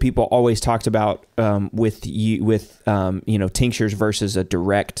too that people always talked about with tinctures versus a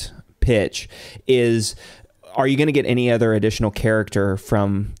direct pitch is, are you going to get any other additional character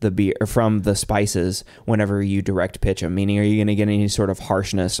from the beer, or from the spices whenever you direct pitch them? Meaning, are you going to get any sort of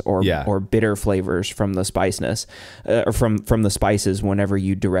harshness or bitter flavors from the spiciness, or from the spices whenever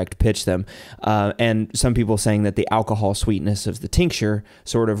you direct pitch them? And some people saying that the alcohol sweetness of the tincture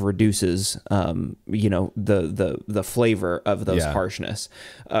sort of reduces, the flavor of those harshness,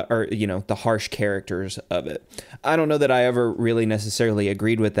 or the harsh characters of it. I don't know that I ever really necessarily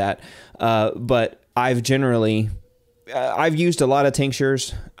agreed with that, but I've used a lot of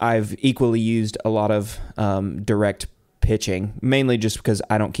tinctures. I've equally used a lot of direct pitching, mainly just because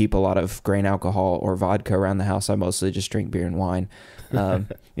I don't keep a lot of grain alcohol or vodka around the house. I mostly just drink beer and wine.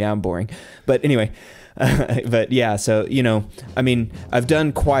 Yeah, I'm boring. But anyway, but yeah, so, I mean, I've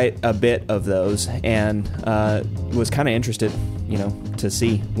done quite a bit of those and was kind of interested, to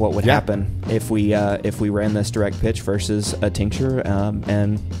see what would happen if we ran this direct pitch versus a tincture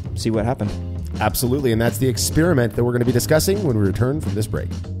and see what happened. Absolutely, and that's the experiment that we're going to be discussing when we return from this break.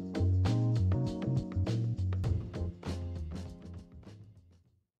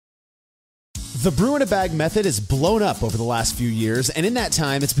 The brew in a bag method has blown up over the last few years, and in that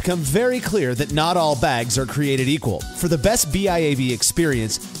time, it's become very clear that not all bags are created equal. For the best BIAB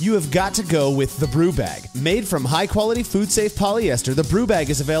experience, you have got to go with the Brew Bag. Made from high-quality, food-safe polyester, the Brew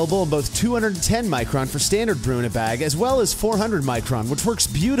Bag is available in both 210 micron for standard brew in a bag, as well as 400 micron, which works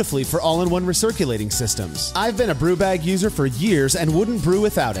beautifully for all-in-one recirculating systems. I've been a Brew Bag user for years and wouldn't brew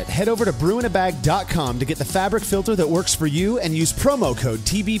without it. Head over to brewinabag.com to get the fabric filter that works for you and use promo code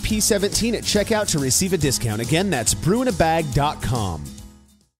TBP17 at checkout to receive a discount. Again, that's brewinabag.com.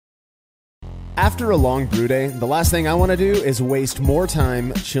 After a long brew day, the last thing I want to do is waste more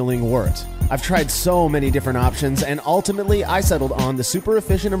time chilling wort. I've tried so many different options, and ultimately I settled on the super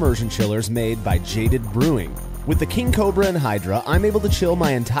efficient immersion chillers made by Jaded Brewing. With the King Cobra and Hydra, I'm able to chill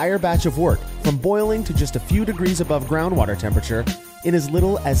my entire batch of wort from boiling to just a few degrees above groundwater temperature in as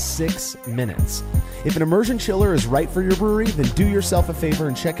little as 6 minutes. If an immersion chiller is right for your brewery, then do yourself a favor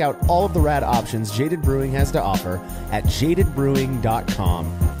and check out all of the rad options Jaded Brewing has to offer at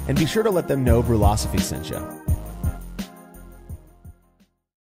jadedbrewing.com. And be sure to let them know Brewlosophy sent you.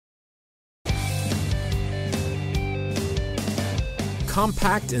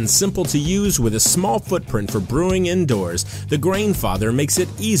 Compact and simple to use with a small footprint for brewing indoors, the Grainfather makes it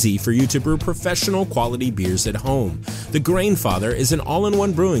easy for you to brew professional quality beers at home. The Grainfather is an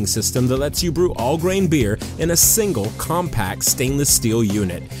all-in-one brewing system that lets you brew all grain beer in a single compact stainless steel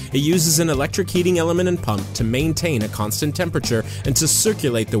unit. It uses an electric heating element and pump to maintain a constant temperature and to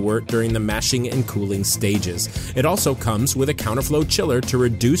circulate the wort during the mashing and cooling stages. It also comes with a counterflow chiller to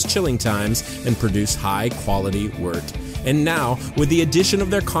reduce chilling times and produce high quality wort. And now, with the addition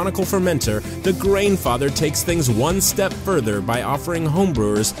of their conical fermenter, the Grainfather takes things one step further by offering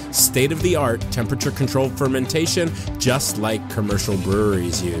homebrewers state-of-the-art temperature-controlled fermentation just like commercial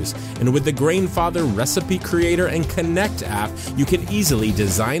breweries use. And with the Grainfather Recipe Creator and Connect app, you can easily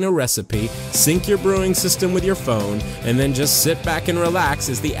design a recipe, sync your brewing system with your phone, and then just sit back and relax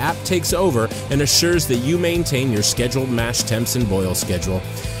as the app takes over and assures that you maintain your scheduled mash temps and boil schedule.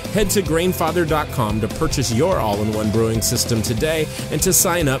 Head to Grainfather.com to purchase your all-in-one brewing system today and to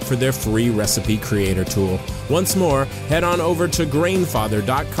sign up for their free recipe creator tool. Once more, head on over to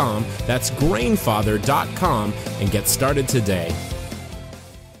Grainfather.com, that's Grainfather.com, and get started today.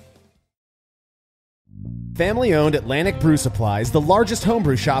 Family-owned Atlantic Brew Supply is the largest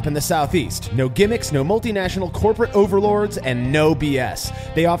homebrew shop in the Southeast. No gimmicks, no multinational corporate overlords, and no BS.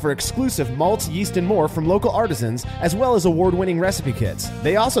 They offer exclusive malts, yeast, and more from local artisans, as well as award-winning recipe kits.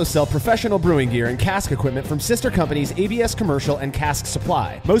 They also sell professional brewing gear and cask equipment from sister companies ABS Commercial and Cask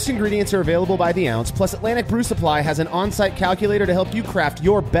Supply. Most ingredients are available by the ounce, plus Atlantic Brew Supply has an on-site calculator to help you craft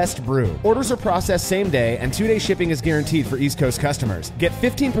your best brew. Orders are processed same day, and 2-day shipping is guaranteed for East Coast customers. Get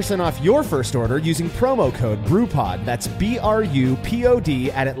 15% off your first order using promo code BREWPOD, that's BRUPOD,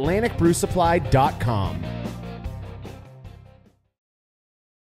 at AtlanticBrewSupply.com.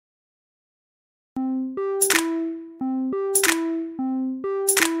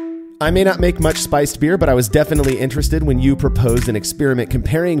 I may not make much spiced beer, but I was definitely interested when you proposed an experiment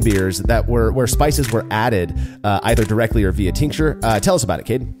comparing beers that where spices were added either directly or via tincture. Tell us about it,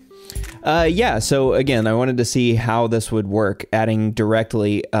 Cade. Yeah, so again, I wanted to see how this would work, adding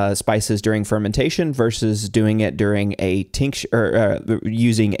directly spices during fermentation versus doing it during a tincture, or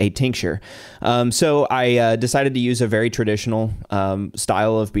using a tincture. So I decided to use a very traditional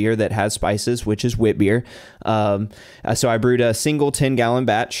style of beer that has spices, which is wit beer. So I brewed a single 10-gallon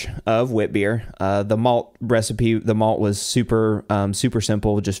batch of wit beer. The malt recipe, the malt was super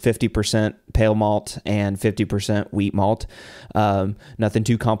simple, just 50% pale malt and 50% wheat malt. Nothing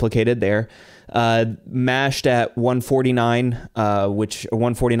too complicated there. Mashed at 149, which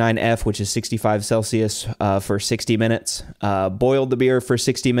 149F, which is 65 Celsius, for 60 minutes. Boiled the beer for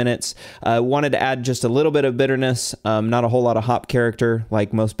 60 minutes. Wanted to add just a little bit of bitterness, not a whole lot of hop character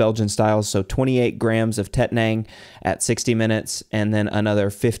like most Belgian styles. So 28 grams of Tettnang at 60 minutes, and then another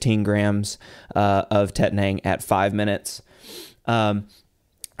 15 grams of Tettnang at 5 minutes.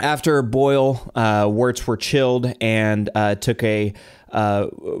 After boil, worts were chilled and took a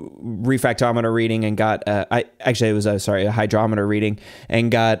refractometer reading and got it was a hydrometer reading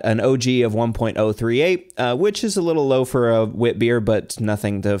and got an OG of 1.038, which is a little low for a wit beer, but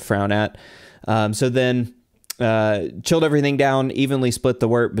nothing to frown at. So then chilled everything down, evenly split the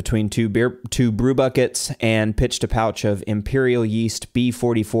wort between two brew buckets, and pitched a pouch of Imperial Yeast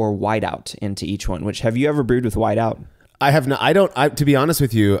B44 Whiteout into each one. Which, have you ever brewed with Whiteout? I have not. To be honest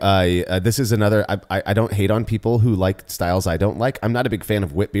with you, this is another. I don't hate on people who like styles I don't like. I'm not a big fan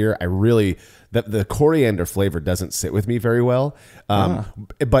of wit beer. The coriander flavor doesn't sit with me very well.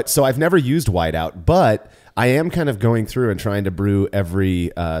 But so I've never used Whiteout, but I am kind of going through and trying to brew every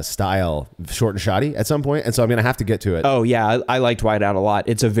style short and shoddy at some point, and so I'm going to have to get to it. Oh yeah, I liked Whiteout a lot.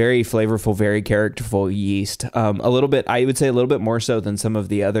 It's a very flavorful, very characterful yeast. I would say a little bit more so than some of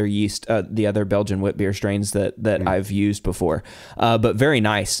the other yeast, the other Belgian wit beer strains that I've used before. But very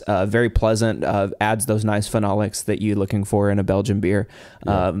nice, very pleasant. Adds those nice phenolics that you're looking for in a Belgian beer,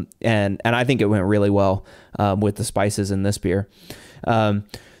 and I think it went really well with the spices in this beer.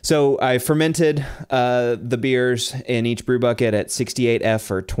 So I fermented the beers in each brew bucket at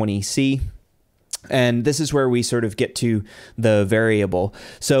 68F or 20C. And this is where we sort of get to the variable.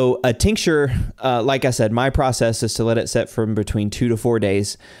 So a tincture, like I said, my process is to let it set from between 2 to 4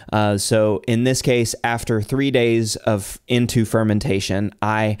 days. So in this case, after 3 days into fermentation,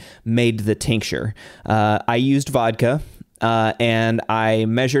 I made the tincture. I used vodka. And I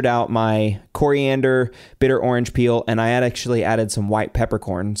measured out my coriander, bitter orange peel, and I actually added some white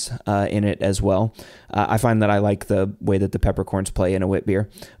peppercorns in it as well. I find that I like the way that the peppercorns play in a wit beer,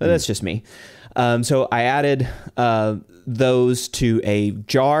 but that's just me. So I added those to a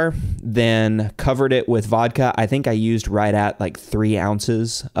jar, then covered it with vodka. I think I used right at like 3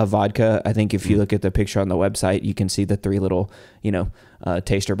 ounces of vodka. I think if you look at the picture on the website, you can see the 3 little,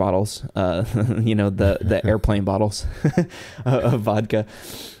 taster bottles, the airplane bottles of vodka.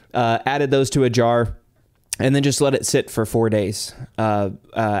 Added those to a jar. And then just let it sit for 4 days.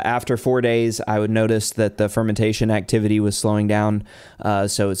 After 4 days, I would notice that the fermentation activity was slowing down.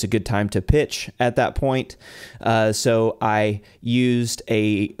 So it's a good time to pitch at that point. So I used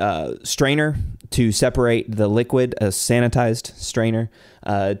a strainer to separate the liquid, a sanitized strainer,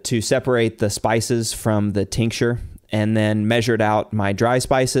 to separate the spices from the tincture, and then measured out my dry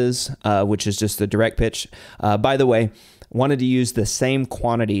spices, which is just the direct pitch. By the way, wanted to use the same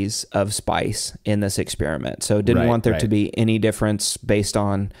quantities of spice in this experiment. So didn't want there to be any difference based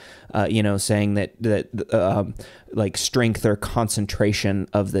on, saying that like strength or concentration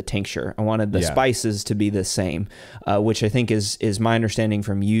of the tincture. I wanted the spices to be the same, which I think is my understanding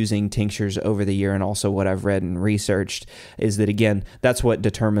from using tinctures over the year, and also what I've read and researched is that, again, that's what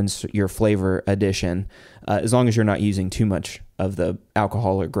determines your flavor addition. As long as you're not using too much of the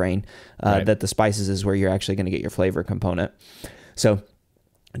alcohol or grain, that the spices is where you're actually going to get your flavor component. So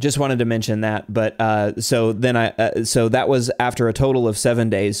just wanted to mention that. But so that was after a total of 7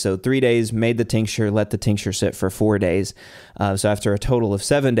 days. So 3 days, made the tincture, let the tincture sit for 4 days. So after a total of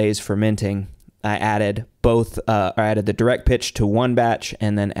 7 days fermenting, I added I added the direct pitch to one batch,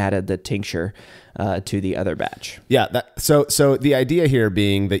 and then added the tincture to the other batch. Yeah. So the idea here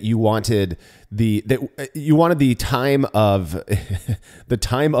being that you wanted the time of the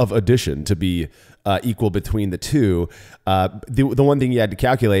time of addition to be equal between the two. The one thing you had to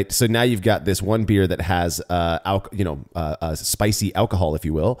calculate. So now you've got this one beer that has spicy alcohol, if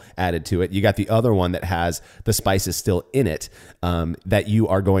you will, added to it. You got the other one that has the spices still in it that you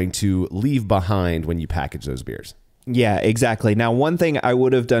are going to leave behind when you package those beers. Yeah, exactly. Now, one thing I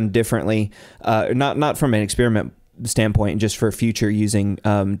would have done differently, not from an experiment standpoint, just for future using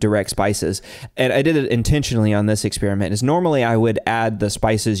direct spices, and I did it intentionally on this experiment, is normally I would add the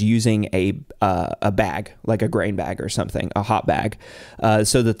spices using a bag, like a grain bag or something, a hot bag,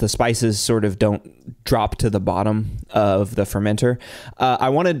 so that the spices sort of don't drop to the bottom of the fermenter. I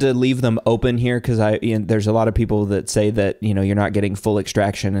wanted to leave them open here because there's a lot of people that say that you're not getting full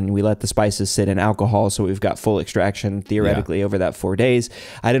extraction, and we let the spices sit in alcohol, so we've got full extraction theoretically over that 4 days.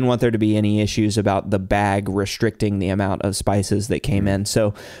 I didn't want there to be any issues about the bag restricting the amount of spices that came in.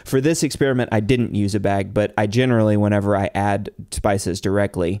 So for this experiment, I didn't use a bag, but I generally, whenever I add spices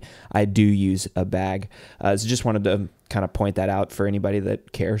directly, I do use a bag. So just wanted to kind of point that out for anybody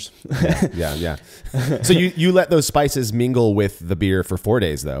that cares. Yeah. So you let those spices mingle with the beer for 4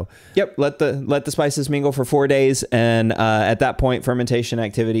 days, though. Yep, let the spices mingle for 4 days, and at that point, fermentation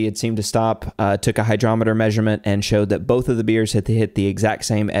activity had seemed to stop. Took a hydrometer measurement and showed that both of the beers had hit the exact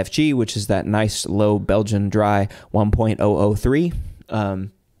same FG, which is that nice low Belgian dry 1.003,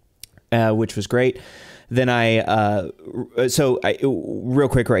 which was great. then real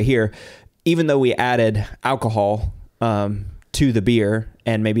quick right here, even though we added alcohol to the beer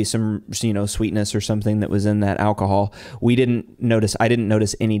and maybe some, sweetness or something that was in that alcohol, I didn't notice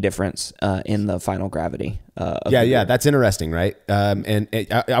any difference in the final gravity. Yeah, that's interesting, right? And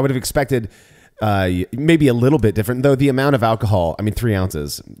I would have expected maybe a little bit different, though the amount of alcohol, 3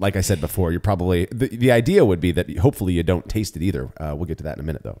 ounces, like I said before, you're probably, the idea would be that hopefully you don't taste it either. We'll get to that in a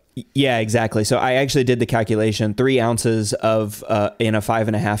minute though. Yeah, exactly. So I actually did the calculation. 3 ounces of in a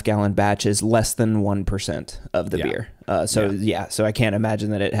 5.5 gallon batch is less than 1% of the beer. So I can't imagine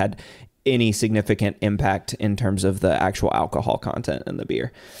that it had any significant impact in terms of the actual alcohol content in the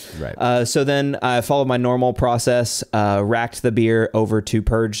beer. Right. So then I followed my normal process, racked the beer over to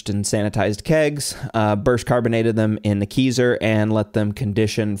purged and sanitized kegs, burst carbonated them in the keezer, and let them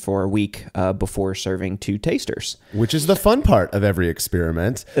condition for a week before serving to tasters. Which is the fun part of every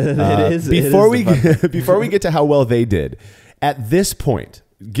experiment. It is. Before we get to how well they did, at this point,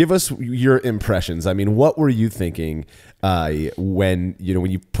 give us your impressions. What were you thinking when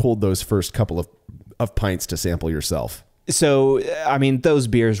you pulled those first couple of pints to sample yourself? So, those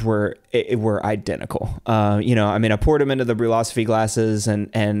beers were identical. I poured them into the Brewlosophy glasses,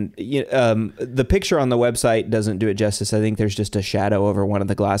 and the picture on the website doesn't do it justice. I think there's just a shadow over one of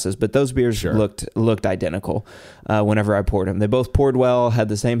the glasses, but those beers looked identical whenever I poured them. They both poured well, had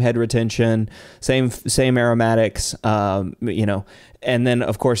the same head retention, same aromatics, And then,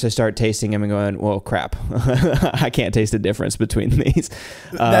 of course, I start tasting them and going, well, crap. I can't taste the difference between these.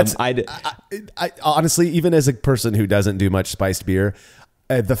 I honestly, even as a person who doesn't do much spiced beer,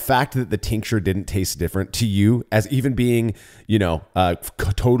 the fact that the tincture didn't taste different to you, as even being,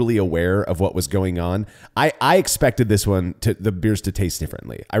 totally aware of what was going on, I expected the beers to taste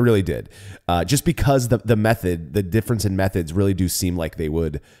differently. I really did. Just because the difference in methods really do seem like they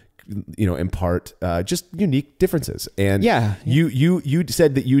would, impart just unique differences. And you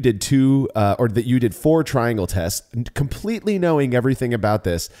said that you did that you did 4 triangle tests, completely knowing everything about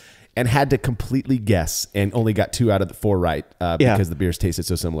this, and had to completely guess and only got 2 out of the 4 right because the beers tasted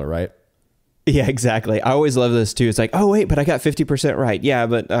so similar, right? Yeah, exactly. I always love this too. It's like, oh wait, but I got 50% right. Yeah,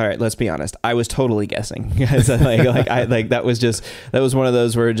 but all right, let's be honest. I was totally guessing. So that was one of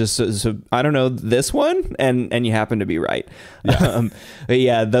those where so I don't know this one, and you happen to be right. Yeah. But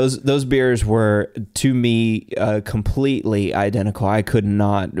yeah, those beers were to me completely identical. I could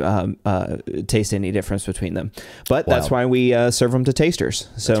not taste any difference between them. But that's why we serve them to tasters.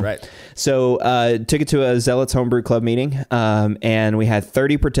 So that's right. So took it to a Zealots Homebrew Club meeting, and we had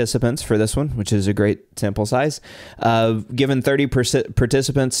 30 participants for this one, which is a great sample size. Given 30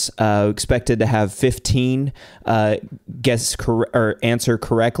 participants, expected to have 15 guess or answer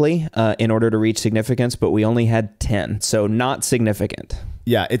correctly in order to reach significance, but we only had 10, so not significant.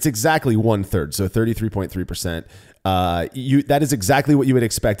 Yeah, it's exactly 1/3, so 33.3%. That is exactly what you would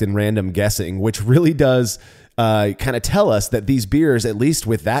expect in random guessing, which really does kind of tell us that these beers, at least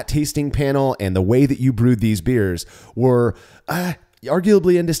with that tasting panel and the way that you brewed these beers, were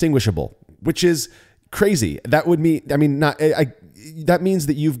arguably indistinguishable, which is crazy. That would mean, that means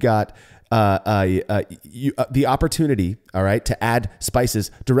that you've got the opportunity, all right, to add spices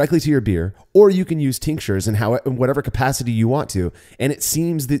directly to your beer, or you can use tinctures in whatever capacity you want to. And it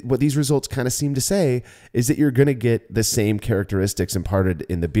seems that what these results kind of seem to say is that you're going to get the same characteristics imparted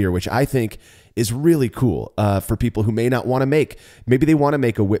in the beer, which I think is really cool for people who may not want to maybe they want to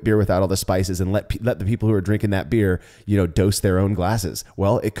make a wit beer without all the spices and let the people who are drinking that beer, dose their own glasses.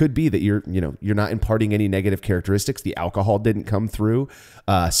 Well, it could be that you're not imparting any negative characteristics. The alcohol didn't come through.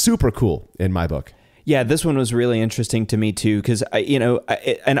 Super cool in my book. Yeah, this one was really interesting to me too, because I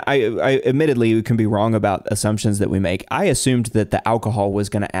admittedly we can be wrong about assumptions that we make. I assumed that the alcohol was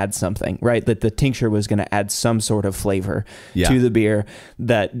going to add something, right? That the tincture was going to add some sort of flavor to the beer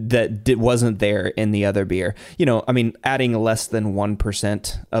that wasn't there in the other beer. Adding less than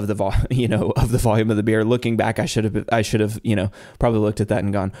 1% of the volume of the beer. Looking back, I should have probably looked at that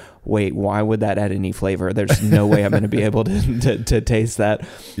and gone, wait, why would that add any flavor? There's no way I'm going to be able to taste that.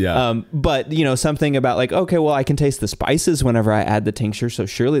 Yeah. But something about like, okay, well, I can taste the spices whenever I add the tincture, so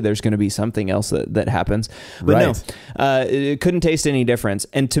surely there's going to be something else that happens. But no, it couldn't taste any difference.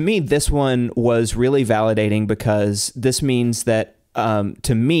 And to me, this one was really validating, because this means that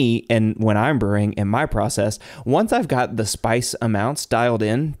to me, and when I'm brewing in my process, once I've got the spice amounts dialed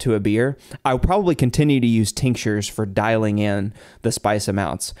in to a beer, I'll probably continue to use tinctures for dialing in the spice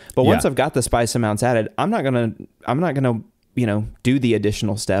amounts. But once I've got the spice amounts added, I'm not gonna do the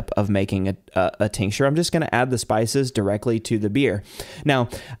additional step of making a tincture. I'm just going to add the spices directly to the beer. Now,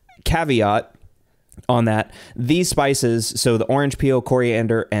 caveat, on that. These spices, so the orange peel,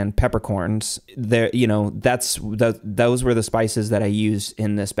 coriander, and peppercorns, those were the spices that I used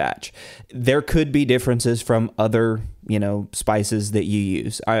in this batch. There could be differences from other, spices that you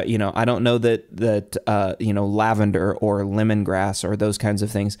use. I don't know that lavender or lemongrass or those kinds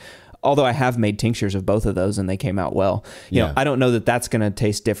of things. Although I have made tinctures of both of those and they came out well. You know, I don't know that that's going to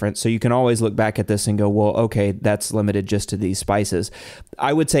taste different. So you can always look back at this and go, well, okay, that's limited just to these spices.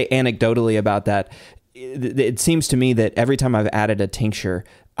 I would say anecdotally about that, it seems to me that every time I've added a tincture,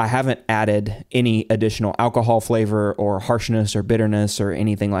 I haven't added any additional alcohol flavor or harshness or bitterness or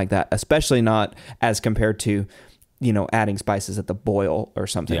anything like that, especially not as compared to adding spices at the boil or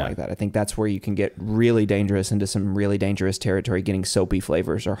something like that. I think that's where you can get really dangerous into some really dangerous territory, getting soapy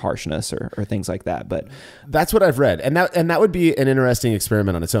flavors or harshness or things like that. But that's what I've read. And that would be an interesting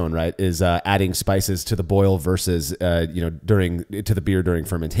experiment on its own, right? Is adding spices to the boil versus, to the beer during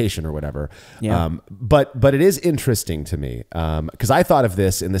fermentation or whatever. Yeah. But it is interesting to me because I thought of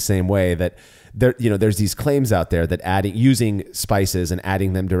this in the same way that there's these claims out there that using spices and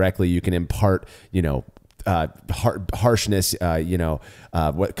adding them directly, you can impart, harshness,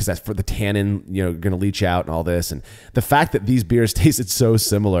 because that's for the tannin, going to leach out and all this. And the fact that these beers tasted so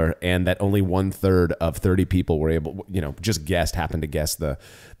similar and that only 1/3 of 30 people were able, happened to guess the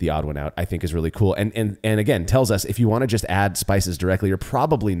odd one out, I think is really cool. And again, tells us if you want to just add spices directly, you're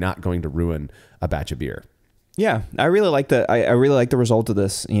probably not going to ruin a batch of beer. Yeah, I really like I really like the result of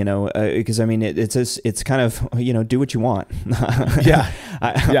this, because it's kind of, do what you want.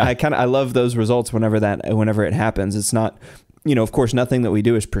 I love those results whenever it happens. It's not, of course, nothing that we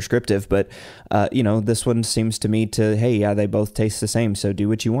do is prescriptive, but, this one seems to me they both taste the same. So do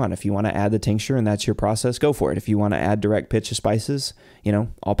what you want. If you want to add the tincture and that's your process, go for it. If you want to add direct pitch of spices,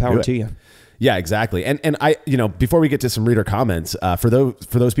 all power to you. Yeah, exactly. And I, before we get to some reader comments, for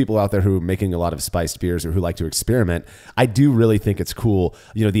those people out there who are making a lot of spiced beers or who like to experiment, I do really think it's cool,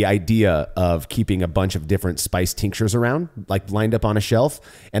 the idea of keeping a bunch of different spice tinctures around, like lined up on a shelf,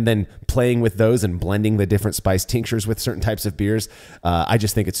 and then playing with those and blending the different spice tinctures with certain types of beers. I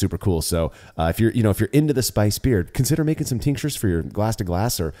just think it's super cool. So if you're into the spice beer, consider making some tinctures for your glass to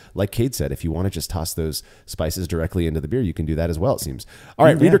glass, or like Cade said, if you want to just toss those spices directly into the beer, you can do that as well, it seems. All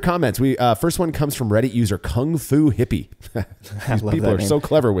right, reader comments. We first one comes from Reddit user Kung Fu Hippie. These people are so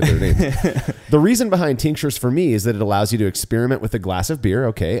clever with their names. The reason behind tinctures for me is that it allows you to experiment with a glass of beer,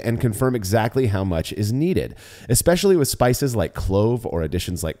 and confirm exactly how much is needed, especially with spices like clove or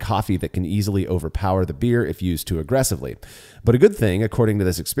additions like coffee that can easily overpower the beer if used too aggressively. But a good thing, according to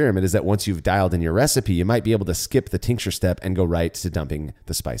this experiment, is that once you've dialed in your recipe, you might be able to skip the tincture step and go right to dumping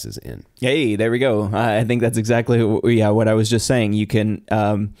the spices in. Hey, there we go. I think that's exactly what I was just saying. You can,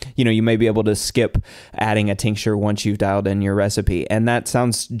 you may be able to skip adding a tincture once you've dialed in your recipe. And that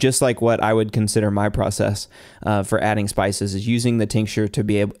sounds just like what I would consider my process for adding spices, is using the tincture to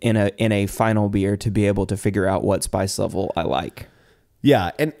be able, in a final beer, to be able to figure out what spice level I like.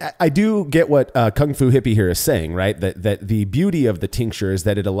 Yeah, and I do get what Kung Fu Hippie here is saying, right? That the beauty of the tincture is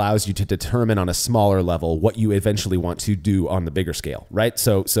that it allows you to determine on a smaller level what you eventually want to do on the bigger scale, right?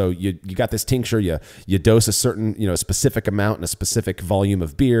 So you got this tincture, you dose a certain specific amount and a specific volume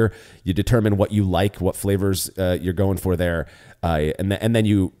of beer. You determine what you like, what flavors you're going for there, and then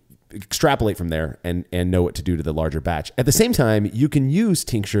you extrapolate from there and know what to do to the larger batch. At the same time, you can use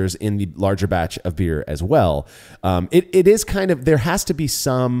tinctures in the larger batch of beer as well. It is kind of, there has to be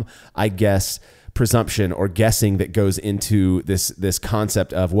some, I guess, presumption or guessing that goes into this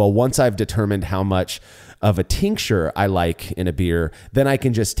concept of, well, once I've determined how much of a tincture I like in a beer, then I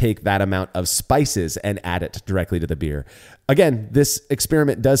can just take that amount of spices and add it directly to the beer. Again, this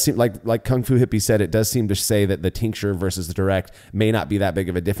experiment does seem like Kung Fu Hippie said, it does seem to say that the tincture versus the direct may not be that big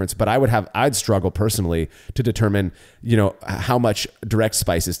of a difference, but I'd struggle personally to determine, how much direct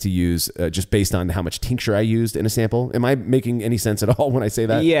spices to use just based on how much tincture I used in a sample. Am I making any sense at all when I say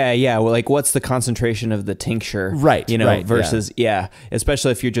that? Yeah. Well, like, what's the concentration of the tincture? Right. Versus,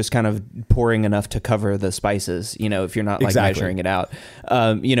 especially if you're just kind of pouring enough to cover the spices, if you're not measuring it out.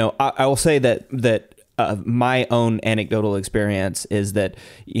 I will say that my own anecdotal experience is that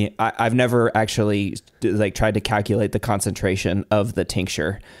I've never actually tried to calculate the concentration of the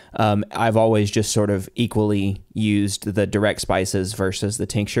tincture. I've always just sort of equally used the direct spices versus the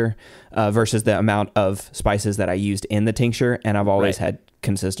tincture versus the amount of spices that I used in the tincture, and I've always had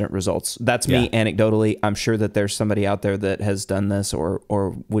consistent results. That's me anecdotally. I'm sure that there's somebody out there that has done this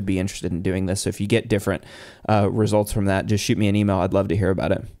or would be interested in doing this. So if you get different results from that, just shoot me an email. I'd love to hear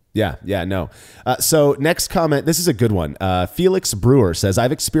about it. Yeah, no. So next comment, this is a good one. Felix Brewer says,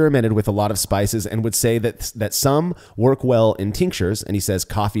 I've experimented with a lot of spices and would say that some work well in tinctures. And he says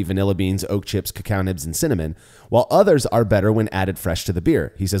coffee, vanilla beans, oak chips, cacao nibs, and cinnamon, while others are better when added fresh to the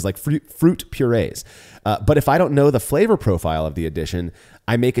beer. He says like fruit purees. But if I don't know the flavor profile of the addition,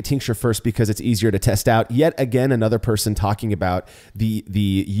 I make a tincture first because it's easier to test out. Yet again, another person talking about the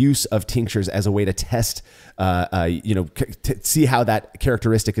use of tinctures as a way to test, to see how that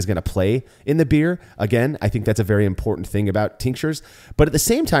characteristic is going to play in the beer. Again, I think that's a very important thing about tinctures. But at the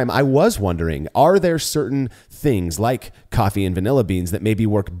same time, I was wondering, are there certain things like coffee and vanilla beans that maybe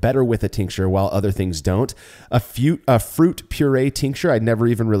work better with a tincture while other things don't? A fruit puree tincture, I'd never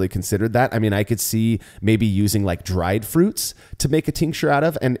even really considered that. I mean, I could see maybe using like dried fruits to make a tincture out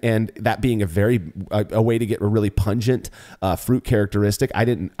of, and that being a way to get a really pungent fruit characteristic. I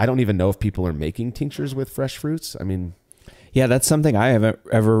don't even know if people are making tinctures with fresh fruits. I mean, yeah, that's something I haven't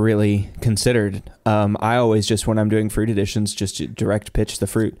ever really considered. I always just, when I'm doing fruit additions, just direct pitch the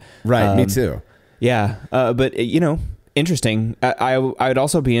fruit. Right, me too. Yeah, but interesting. I would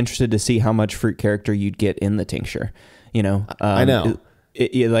also be interested to see how much fruit character you'd get in the tincture. I know.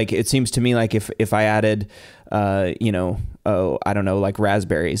 It seems to me like if I added, I don't know, like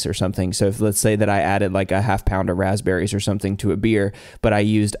raspberries or something. So if let's say that I added like a half pound of raspberries or something to a beer, but I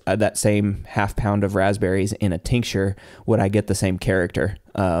used that same half pound of raspberries in a tincture, would I get the same character?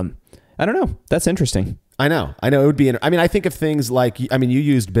 I don't know. That's interesting. I know it would be. I think of things like, you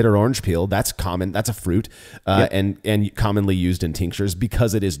used bitter orange peel. That's common. That's a fruit, Yep. and commonly used in tinctures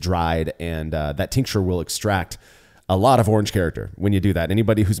because it is dried, and that tincture will extract a lot of orange character when you do that.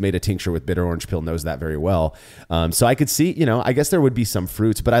 Anybody who's made a tincture with bitter orange peel knows that very well. So I could see, I guess there would be some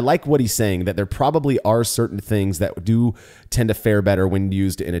fruits, but I like what he's saying, that there probably are certain things that do tend to fare better when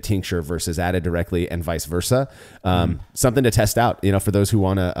used in a tincture versus added directly, and vice versa. Something to test out, for those who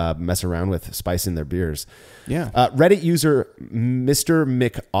want to mess around with spice in their beers. Yeah. Reddit user Mr.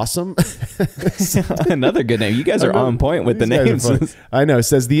 McAwesome. Another good name. You guys are on point with the names. I know.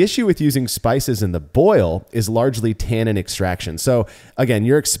 Says the issue with using spices in the boil is largely tannin extraction. So again,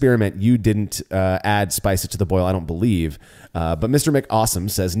 your experiment, you didn't add spices to the boil, I don't believe. But Mr. McAwesome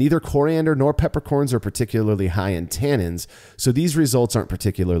says neither coriander nor peppercorns are particularly high in tannins, so these results aren't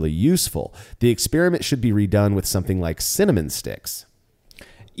particularly useful. The experiment should be redone with something like cinnamon sticks.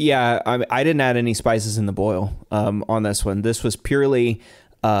 Yeah, I didn't add any spices in the boil on this one. This was purely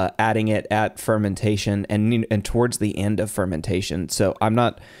adding it at fermentation and towards the end of fermentation. So I'm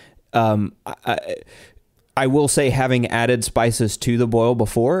not. I will say, having added spices to the boil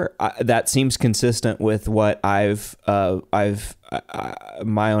before, that seems consistent with what I've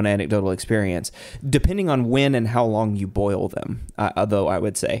my own anecdotal experience, depending on when and how long you boil them. Though I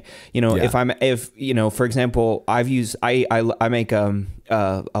would say, for example, I make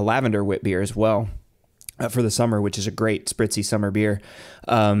a lavender wit beer as well for the summer, which is a great spritzy summer beer,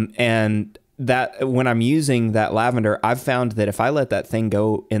 and that when I'm using that lavender, I've found that if I let that thing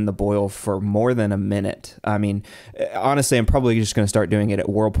go in the boil for more than a minute, I mean, honestly, I'm probably just going to start doing it at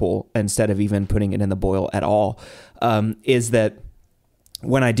Whirlpool instead of even putting it in the boil at all, is that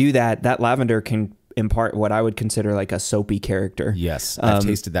when I do that, that lavender can impart what I would consider like a soapy character. Yes, I've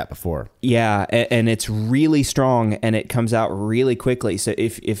tasted that before. Yeah, and it's really strong and it comes out really quickly. So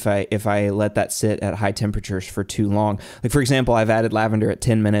if I let that sit at high temperatures for too long, like for example, I've added lavender at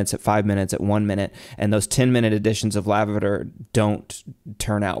 10 minutes, at 5 minutes, at 1 minute, and those 10-minute additions of lavender don't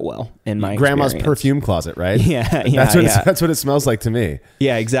turn out well in my grandma's experience. Perfume closet, right? Yeah, that's what it smells like to me.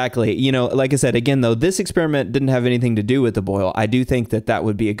 Yeah, exactly. Like I said, again, though, this experiment didn't have anything to do with the boil. I do think that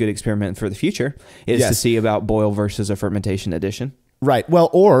would be a good experiment for the future, is to see about boil versus a fermentation addition. Right. Well,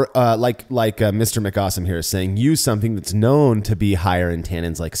 or like Mr. McAwesome here is saying, use something that's known to be higher in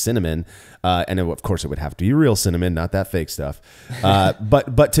tannins, like cinnamon, and of course it would have to be real cinnamon, not that fake stuff.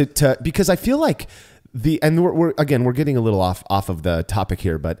 But to because I feel like we're getting a little off of the topic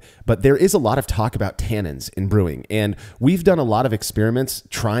here, but there is a lot of talk about tannins in brewing, and we've done a lot of experiments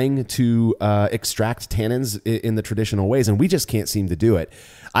trying to extract tannins in the traditional ways, and we just can't seem to do it.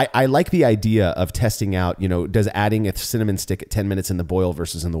 I like the idea of testing out, does adding a cinnamon stick at 10 minutes in the boil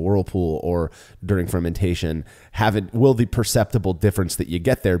versus in the Whirlpool or during fermentation will the perceptible difference that you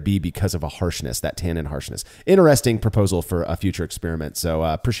get there be because of a harshness, that tannin harshness? Interesting proposal for a future experiment. So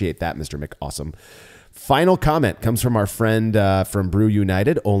appreciate that, Mr. McAwesome. Final comment comes from our friend from Brew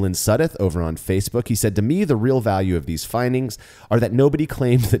United, Olin Suddeth, over on Facebook. He said, to me, the real value of these findings are that nobody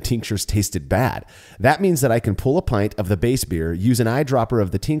claimed that tinctures tasted bad. That means that I can pull a pint of the base beer, use an eyedropper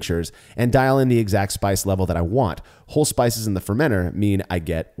of the tinctures, and dial in the exact spice level that I want. Whole spices in the fermenter mean I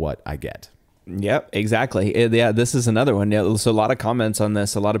get what I get. Yep, exactly. Yeah, this is another one. Yeah, so a lot of comments on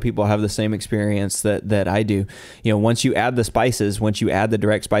this. A lot of people have the same experience that I do. Once you add the spices, once you add the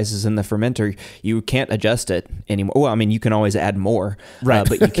direct spices in the fermenter, you can't adjust it anymore. Well, I mean, you can always add more, right?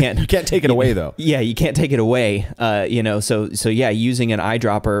 But you can't. You can't take it away, though. Yeah, you can't take it away. So yeah, using an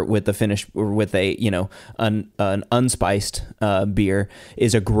eyedropper with the finish or with a an unspiced beer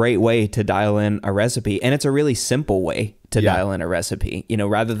is a great way to dial in a recipe, and it's a really simple way to dial in a recipe,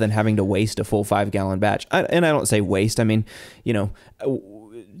 rather than having to waste a full 5-gallon batch. And I don't say waste. I mean,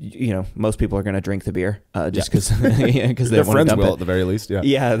 most people are going to drink the beer just because their friends will at the very least.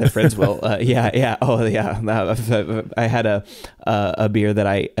 Yeah, their friends will. Yeah. Oh, yeah. I had a beer that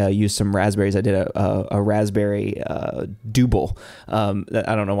I used some raspberries. I did a raspberry double.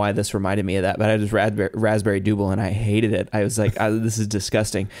 I don't know why this reminded me of that, but I just raspberry double, and I hated it. I was like, this is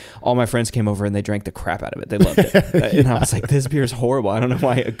disgusting. All my friends came over and they drank the crap out of it. They loved it, and I was like, this beer is horrible. I don't know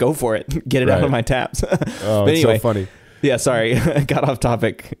why. Go for it. Get it out of my taps. Oh, but anyway, it's so funny. Yeah, sorry, got off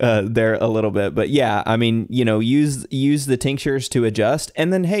topic there a little bit, but yeah, I mean, use the tinctures to adjust,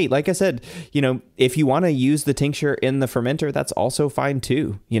 and then hey, like I said, if you want to use the tincture in the fermenter, that's also fine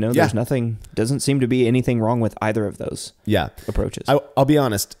too. There's doesn't seem to be anything wrong with either of those. Approaches. I'll be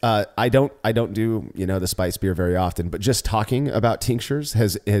honest, I don't do the spice beer very often, but just talking about tinctures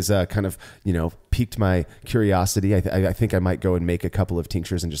has kind of piqued my curiosity. I think I might go and make a couple of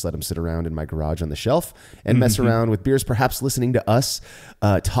tinctures and just let them sit around in my garage on the shelf and mess around with beers. Perhaps listening to us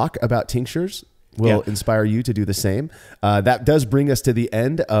talk about tinctures will inspire you to do the same. That does bring us to the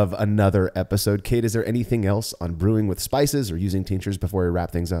end of another episode. Cade, is there anything else on brewing with spices or using tinctures before we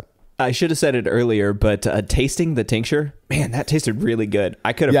wrap things up? I should have said it earlier, but tasting the tincture, man, that tasted really good.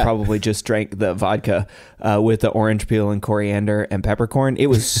 I could have probably just drank the vodka with the orange peel and coriander and peppercorn. It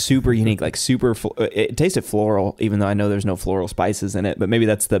was super unique, like it tasted floral, even though I know there's no floral spices in it, but maybe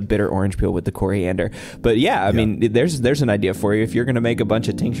that's the bitter orange peel with the coriander. But I mean, there's an idea for you. If you're going to make a bunch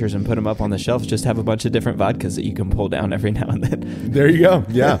of tinctures and put them up on the shelf, just have a bunch of different vodkas that you can pull down every now and then. There you go.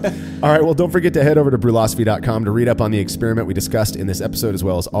 Yeah. All right. Well, don't forget to head over to brewlosophy.com to read up on the experiment we discussed in this episode, as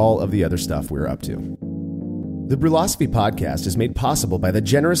well as all of the other stuff we're up to. The Brewlosophy podcast is made possible by the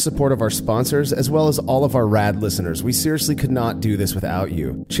generous support of our sponsors, as well as all of our rad listeners. We seriously could not do this without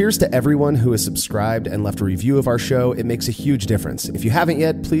you. Cheers to everyone who has subscribed and left a review of our show. It makes a huge difference. If you haven't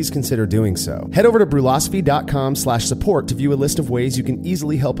yet, please consider doing so. Head over to brewlosophy.com/support to view a list of ways you can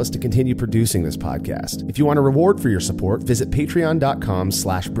easily help us to continue producing this podcast. If you want a reward for your support, visit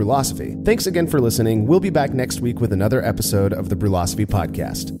patreon.com/brewlosophy. Thanks again for listening. We'll be back next week with another episode of the Brewlosophy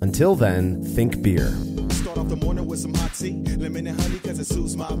podcast. Until then, think beer. Start off the morning with some hot tea, lemon and honey, cause it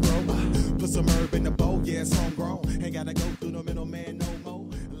suits my bro. Put some herb in the bowl, yeah, it's homegrown. Ain't gotta go through no middleman, no